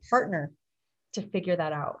want our partner to figure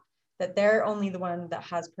that out, that they're only the one that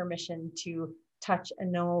has permission to touch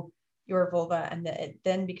and know your vulva, and that it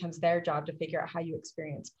then becomes their job to figure out how you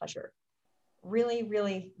experience pleasure. Really,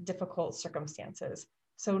 really difficult circumstances.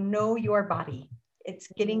 So know your body. It's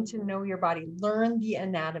getting to know your body, learn the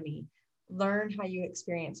anatomy, learn how you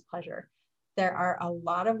experience pleasure. There are a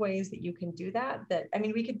lot of ways that you can do that.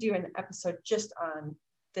 We could do an episode just on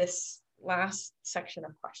this last section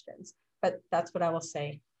of questions, but that's what I will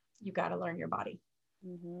say. You got to learn your body.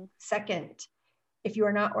 Mm-hmm. Second, if you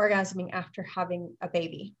are not orgasming after having a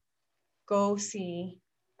baby, go see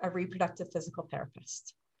a reproductive physical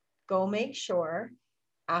therapist. Go make sure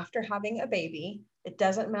after having a baby, it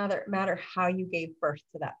doesn't matter how you gave birth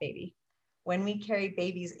to that baby. When we carry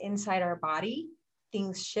babies inside our body,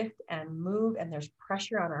 things shift and move, and there's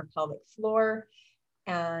pressure on our pelvic floor.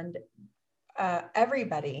 And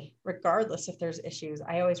everybody, regardless if there's issues,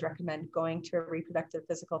 I always recommend going to a reproductive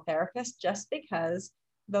physical therapist, just because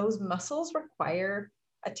those muscles require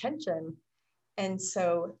attention. And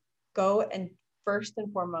so go and first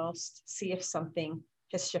and foremost, see if something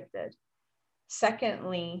has shifted.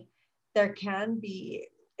 Secondly, there can be,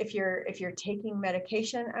 if you're taking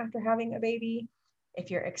medication after having a baby, if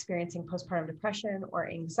you're experiencing postpartum depression or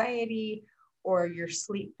anxiety, or you're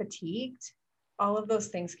sleep fatigued, all of those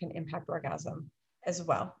things can impact orgasm as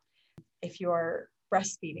well. If you're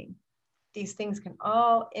breastfeeding, these things can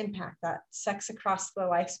all impact that sex across the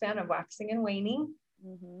lifespan of waxing and waning.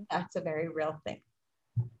 Mm-hmm. That's a very real thing.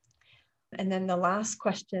 And then the last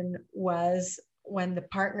question was, when the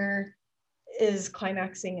partner is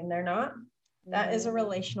climaxing and they're not, that is a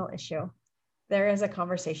relational issue. There is a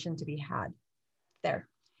conversation to be had there.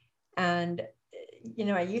 And, you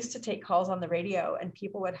know, I used to take calls on the radio and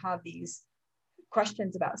people would have these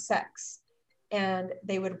questions about sex and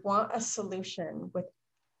they would want a solution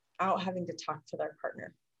without having to talk to their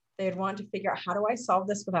partner. They'd want to figure out, how do I solve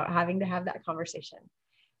this without having to have that conversation?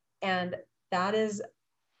 And that is,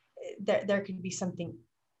 there could be something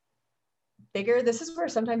bigger. This is where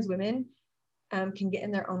sometimes women can get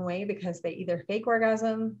in their own way because they either fake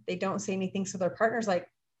orgasm, they don't say anything. So their partner's like,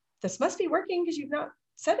 this must be working because you've not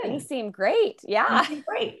said anything. Things seem great. Yeah. Things seem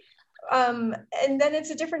great. And then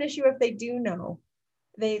it's a different issue if they do know,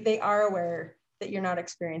 they are aware that you're not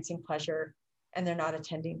experiencing pleasure and they're not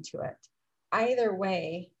attending to it. Either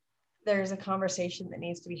way, there's a conversation that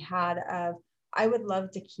needs to be had of, I would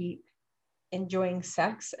love to keep enjoying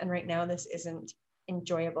sex, and right now this isn't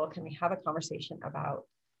enjoyable. Can we have a conversation about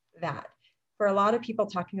that? For a lot of people,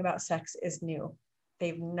 talking about sex is new.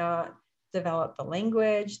 They've not developed the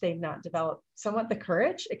language. They've not developed somewhat the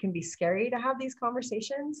courage. It can be scary to have these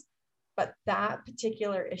conversations, but that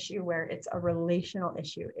particular issue where it's a relational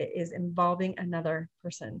issue, it is involving another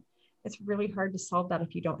person. It's really hard to solve that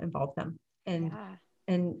if you don't involve them and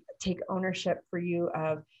take ownership for you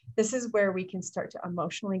of, this is where we can start to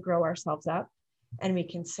emotionally grow ourselves up. And we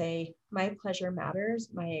can say, my pleasure matters,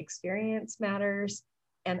 my experience matters,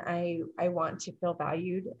 and I want to feel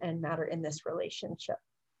valued and matter in this relationship.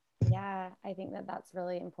 Yeah, I think that that's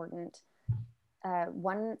really important.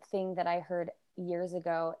 One thing that I heard years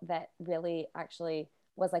ago that really actually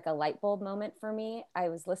was like a light bulb moment for me, I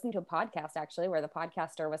was listening to a podcast actually where the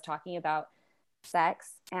podcaster was talking about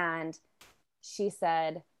sex, and she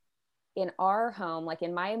said, in our home, like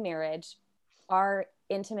in my marriage, our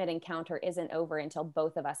intimate encounter isn't over until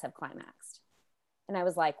both of us have climaxed. And I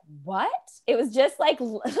was like, what? It was just like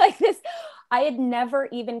this. I had never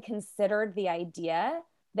even considered the idea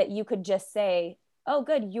that you could just say, oh,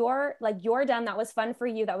 good, you're done. That was fun for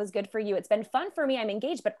you. That was good for you. It's been fun for me. I'm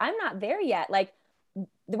engaged, but I'm not there yet. Like,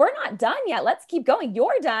 we're not done yet. Let's keep going.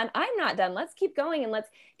 You're done. I'm not done. Let's keep going and let's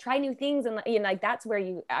try new things. And you know, like, that's where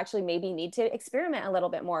you actually maybe need to experiment a little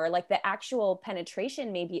bit more. Like, the actual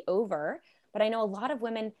penetration may be over, but I know a lot of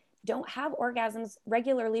women don't have orgasms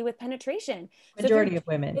regularly with penetration. Majority of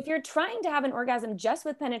women. If you're trying to have an orgasm just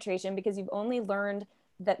with penetration because you've only learned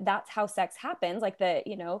that that's how sex happens, like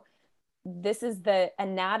this is the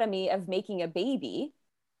anatomy of making a baby,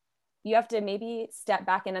 you have to maybe step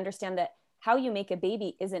back and understand that how you make a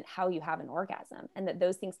baby isn't how you have an orgasm, and that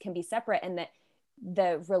those things can be separate, and that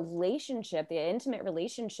the relationship, the intimate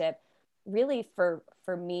relationship, really for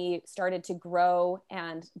me started to grow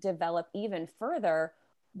and develop even further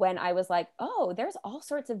when I was like, oh, there's all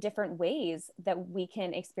sorts of different ways that we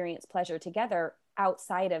can experience pleasure together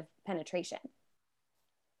outside of penetration.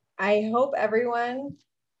 I hope everyone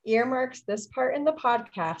earmarks this part in the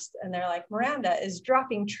podcast and they're like, Miranda is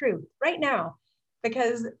dropping truth right now,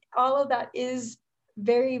 because all of that is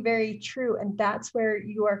very, very true. And that's where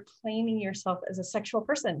you are claiming yourself as a sexual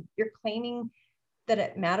person. You're claiming that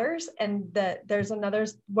it matters, and that there's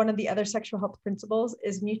one of the other sexual health principles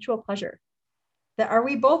is mutual pleasure. That are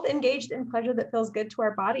we both engaged in pleasure that feels good to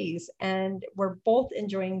our bodies, and we're both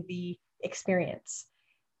enjoying the experience.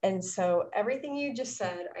 And so everything you just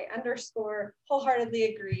said, I underscore,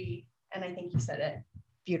 wholeheartedly agree. And I think you said it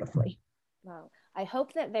beautifully. Wow. I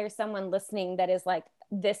hope that there's someone listening that is like,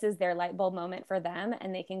 this is their light bulb moment for them,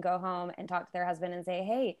 and they can go home and talk to their husband and say,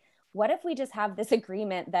 hey, what if we just have this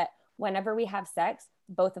agreement that whenever we have sex,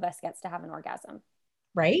 both of us gets to have an orgasm?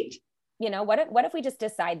 Right? You know, what if we just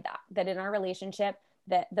decide that in our relationship,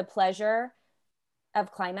 that the pleasure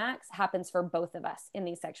of climax happens for both of us in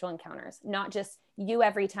these sexual encounters, not just you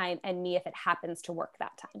every time and me if it happens to work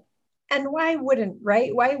that time. And why wouldn't,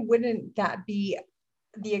 right? Why wouldn't that be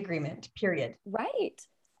the agreement, period? Right.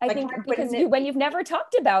 I think because when you've never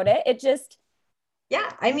talked about it, it just.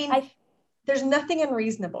 Yeah. I mean, there's nothing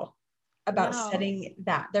unreasonable about setting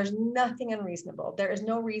that. There's nothing unreasonable. There is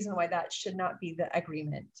no reason why that should not be the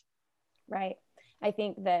agreement. Right. I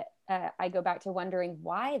think that I go back to wondering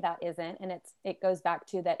why that isn't. And it goes back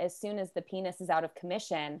to that as soon as the penis is out of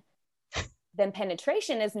commission, then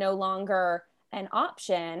penetration is no longer an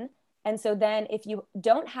option. And so then if you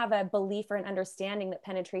don't have a belief or an understanding that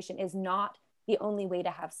penetration is not the only way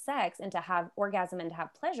to have sex and to have orgasm and to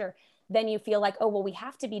have pleasure, then you feel like, oh, well, we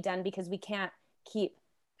have to be done because we can't keep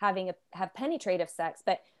have penetrative sex.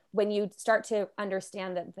 But when you start to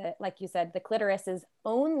understand that like you said, the clitoris is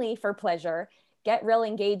only for pleasure, get real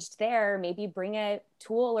engaged there, maybe bring a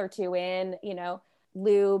tool or two in, you know,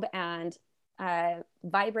 lube and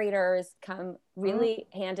vibrators come really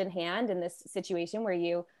hand in hand in this situation where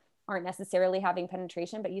you aren't necessarily having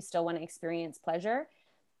penetration, but you still want to experience pleasure.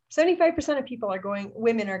 75% of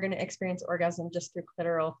women are going to experience orgasm just through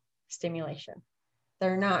clitoral stimulation.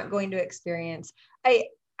 They're not going to experience, I'm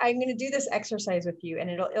going to do this exercise with you and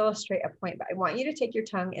it'll illustrate a point, but I want you to take your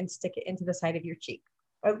tongue and stick it into the side of your cheek.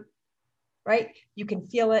 Oh, right? You can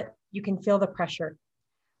feel it. You can feel the pressure,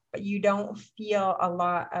 but you don't feel a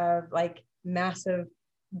lot of like massive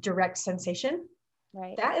direct sensation.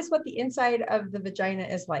 Right. That is what the inside of the vagina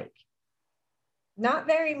is like. Not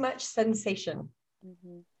very much sensation.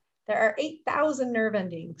 Mm-hmm. There are 8,000 nerve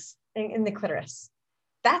endings in the clitoris.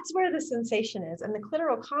 That's where the sensation is. And the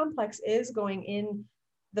clitoral complex is going in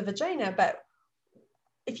the vagina. But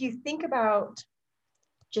if you think about,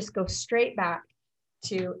 just go straight back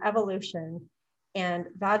to evolution and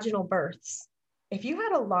vaginal births, if you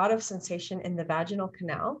had a lot of sensation in the vaginal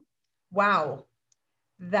canal, wow,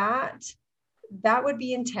 that would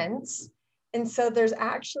be intense. And so there's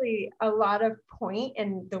actually a lot of point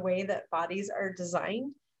in the way that bodies are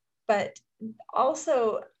designed, but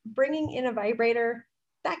also bringing in a vibrator,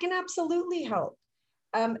 that can absolutely help.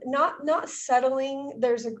 Not settling.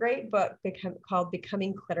 There's a great book called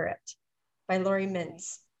Becoming Clitorate by Lori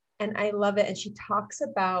Mintz. And I love it. And she talks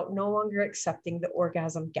about no longer accepting the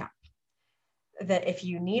orgasm gap. That if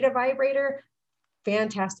you need a vibrator,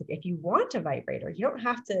 fantastic. If you want a vibrator, you don't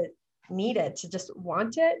have to need it to just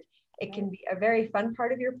want it. It can be a very fun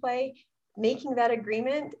part of your play, making that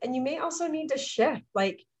agreement. And you may also need to shift.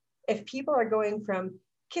 Like if people are going from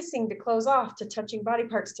kissing to close off to touching body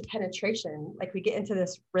parts to penetration, like we get into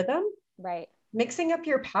this rhythm, right? Mixing up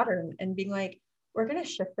your pattern and being like, we're going to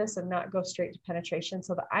shift this and not go straight to penetration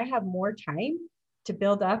so that I have more time to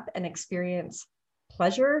build up and experience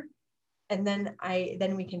pleasure. And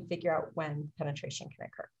then we can figure out when penetration can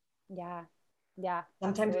occur. Yeah. Yeah.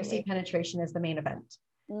 Sometimes we see penetration as the main event.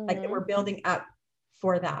 Mm-hmm. Like we're building up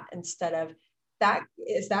for that instead of that.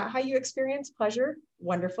 Is that how you experience pleasure?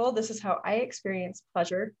 Wonderful. This is how I experience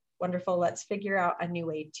pleasure. Wonderful. Let's figure out a new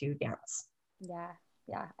way to dance. Yeah.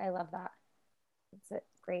 Yeah. I love that. It's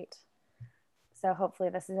great. So hopefully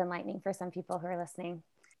this is enlightening for some people who are listening.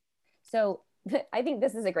 So I think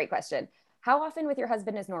this is a great question. How often with your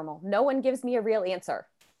husband is normal? No one gives me a real answer.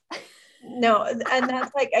 No. And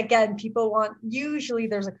that's like, again, people want,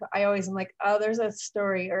 usually I always am like, oh, there's a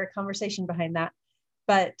story or a conversation behind that.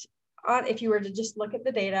 But if you were to just look at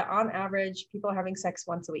the data, on average, people are having sex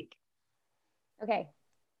once a week. Okay.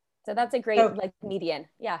 So that's a great median.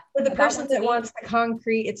 Yeah. For the person that wants the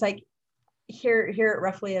concrete, it's like, here it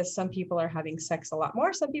roughly is. Some people are having sex a lot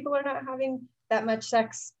more. Some people are not having that much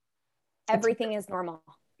sex. Everything is normal.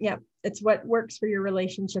 Yeah. It's what works for your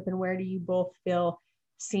relationship and where do you both feel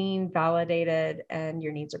seen, validated, and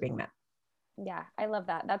your needs are being met. Yeah. I love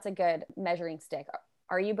that. That's a good measuring stick.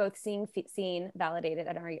 Are you both seen, validated,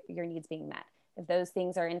 and are your needs being met? If those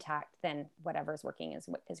things are intact, then whatever's working is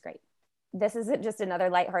great. This isn't just another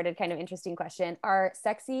lighthearted kind of interesting question. Are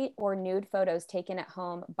sexy or nude photos taken at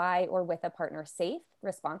home by or with a partner safe,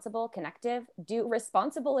 responsible, connective? Do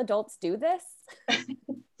responsible adults do this?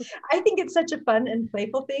 I think it's such a fun and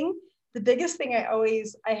playful thing. The biggest thing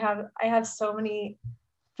I have so many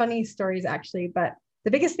funny stories actually, but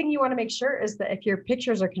the biggest thing you want to make sure is that if your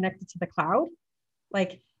pictures are connected to the cloud,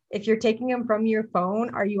 like if you're taking them from your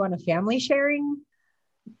phone, are you on a family sharing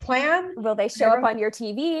plan? Will they show up on your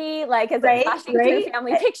TV? Like, is it flashing through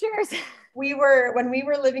family pictures? When we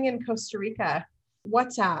were living in Costa Rica,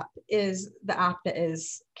 WhatsApp is the app that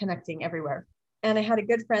is connecting everywhere. And I had a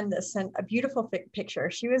good friend that sent a beautiful picture.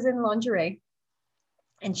 She was in lingerie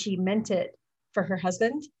and she meant it for her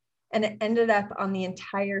husband. And it ended up on the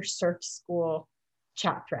entire surf school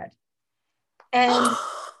chat thread.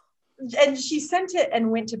 And she sent it and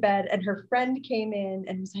went to bed, and her friend came in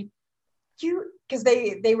and was like, because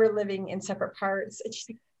they were living in separate parts. And she's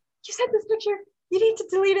like, you sent this picture, you need to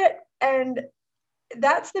delete it. And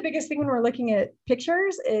that's the biggest thing when we're looking at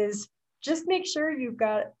pictures is just make sure you've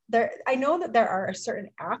got there. I know that there are certain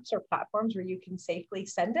apps or platforms where you can safely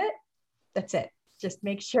send it. That's it. Just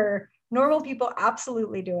make sure. Normal people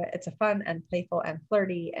absolutely do it. It's a fun and playful and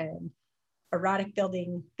flirty and erotic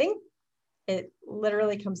building thing. It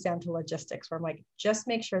literally comes down to logistics where I'm like, just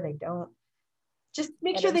make sure they don't the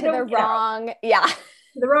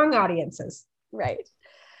wrong audiences. Right.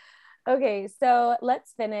 Okay. So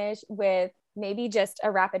let's finish with maybe just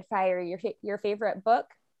a rapid fire, your favorite book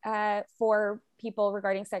for people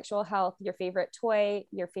regarding sexual health, your favorite toy,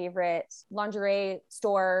 your favorite lingerie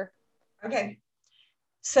store. Okay.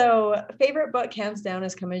 So favorite book, hands down,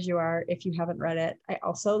 is Come As You Are, if you haven't read it. I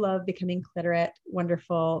also love Becoming Cliterate,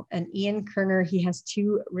 wonderful. And Ian Kerner, he has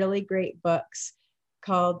 2 really great books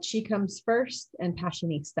called She Comes First and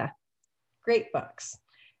Passionista. Great books.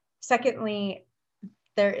 Secondly,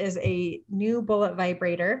 there is a new Bullet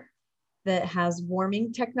vibrator that has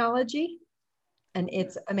warming technology, and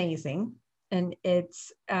it's amazing. And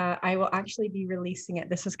it's, I will actually be releasing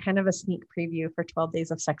it. This is kind of a sneak preview for 12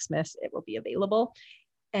 Days of Sexmas. It will be available.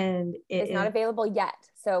 And it's not available yet.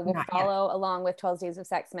 So we'll follow along with 12 Days of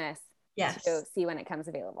Sexmas to see when it comes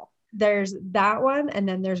available. There's that one. And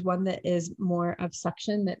then there's one that is more of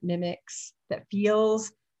suction that mimics, that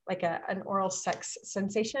feels like an oral sex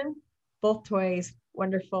sensation. Both toys,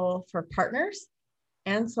 wonderful for partners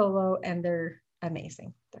and solo, and they're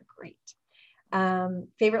amazing. They're great.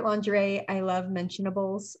 Favorite lingerie, I love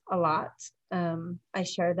Mentionables a lot. I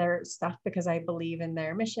share their stuff because I believe in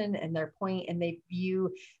their mission and their point, and they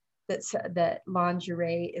view that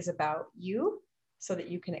lingerie is about you, so that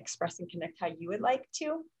you can express and connect how you would like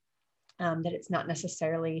to, that it's not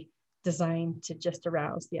necessarily designed to just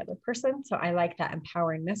arouse the other person. So I like that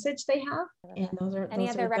empowering message they have. And those are any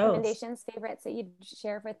other recommendations, favorites that you'd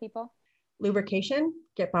share with people? Lubrication,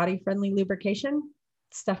 get body-friendly lubrication.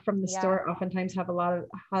 Stuff from the store oftentimes has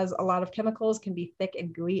a lot of chemicals, can be thick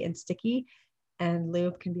and gooey and sticky, and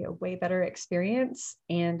lube can be a way better experience,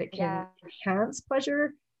 and it can enhance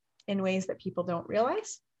pleasure in ways that people don't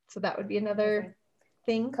realize. So that would be another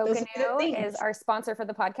thing. Coconut is our sponsor for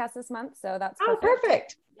the podcast this month, so that's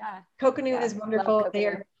perfect. Yeah, Coconut is wonderful. They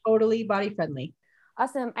are totally body friendly.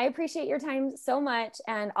 Awesome. I appreciate your time so much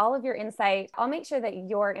and all of your insight. I'll make sure that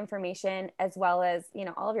your information, as well as,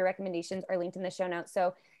 all of your recommendations, are linked in the show notes.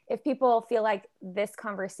 So if people feel like this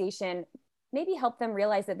conversation maybe helped them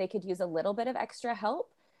realize that they could use a little bit of extra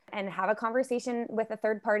help and have a conversation with a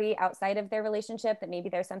third party outside of their relationship, that maybe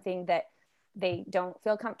there's something that they don't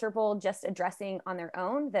feel comfortable just addressing on their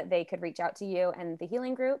own, that they could reach out to you and the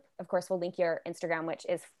healing group. Of course, we'll link your Instagram, which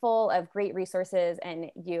is full of great resources,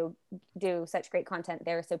 and you do such great content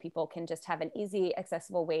there, so people can just have an easy,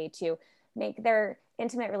 accessible way to make their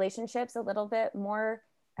intimate relationships a little bit more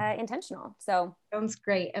intentional. So sounds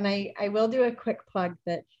great. And I will do a quick plug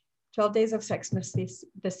that 12 Days of Sexmas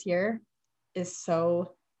this year is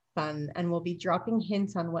so fun, and we'll be dropping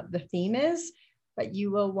hints on what the theme is, but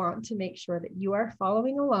you will want to make sure that you are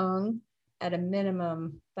following along at a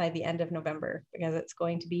minimum by the end of November, because it's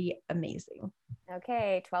going to be amazing.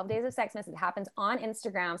 Okay, 12 Days of Sexmas. It happens on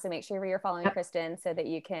Instagram, so make sure you're following Kristen so that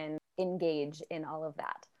you can engage in all of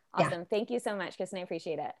that. Awesome. Yeah. Thank you so much, Kristen. I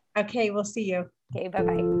appreciate it. Okay, we'll see you. Okay,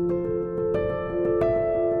 bye-bye.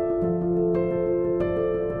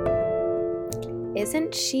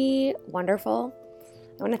 Isn't she wonderful?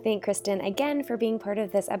 I want to thank Kristen again for being part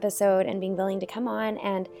of this episode and being willing to come on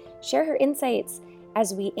and share her insights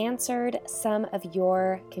as we answered some of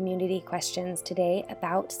your community questions today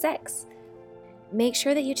about sex. Make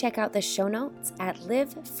sure that you check out the show notes at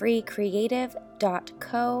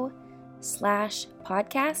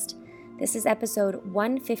livefreecreative.co/podcast. This is episode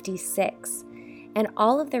 156. And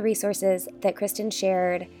all of the resources that Kristen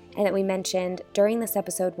shared and that we mentioned during this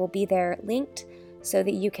episode will be there linked so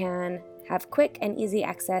that you can have quick and easy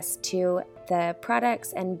access to the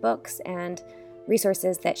products and books and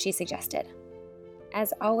resources that she suggested.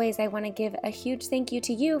 As always, I want to give a huge thank you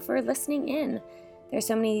to you for listening in. There's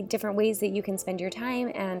so many different ways that you can spend your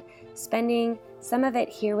time, and spending some of it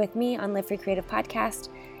here with me on Live Free Creative Podcast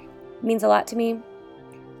means a lot to me.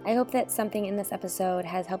 I hope that something in this episode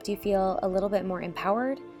has helped you feel a little bit more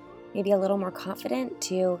empowered, maybe a little more confident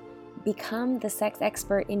to become the sex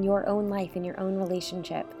expert in your own life, in your own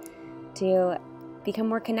relationship, to become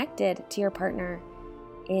more connected to your partner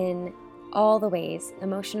in all the ways,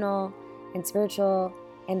 emotional and spiritual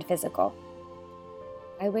and physical.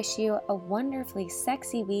 I wish you a wonderfully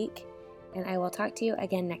sexy week, and I will talk to you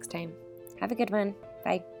again next time. Have a good one.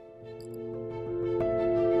 Bye.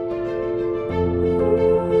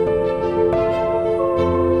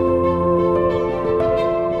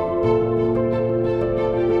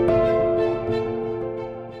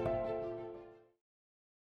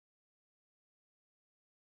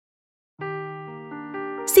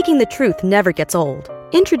 Seeking the truth never gets old.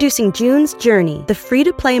 Introducing June's Journey, the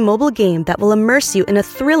free-to-play mobile game that will immerse you in a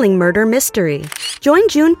thrilling murder mystery. Join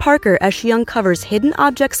June Parker as she uncovers hidden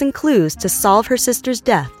objects and clues to solve her sister's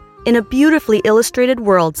death in a beautifully illustrated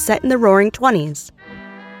world set in the Roaring '20s.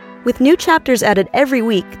 With new chapters added every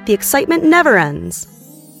week, the excitement never ends.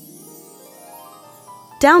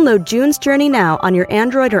 Download June's Journey now on your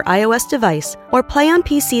Android or iOS device, or play on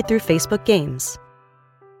PC through Facebook Games.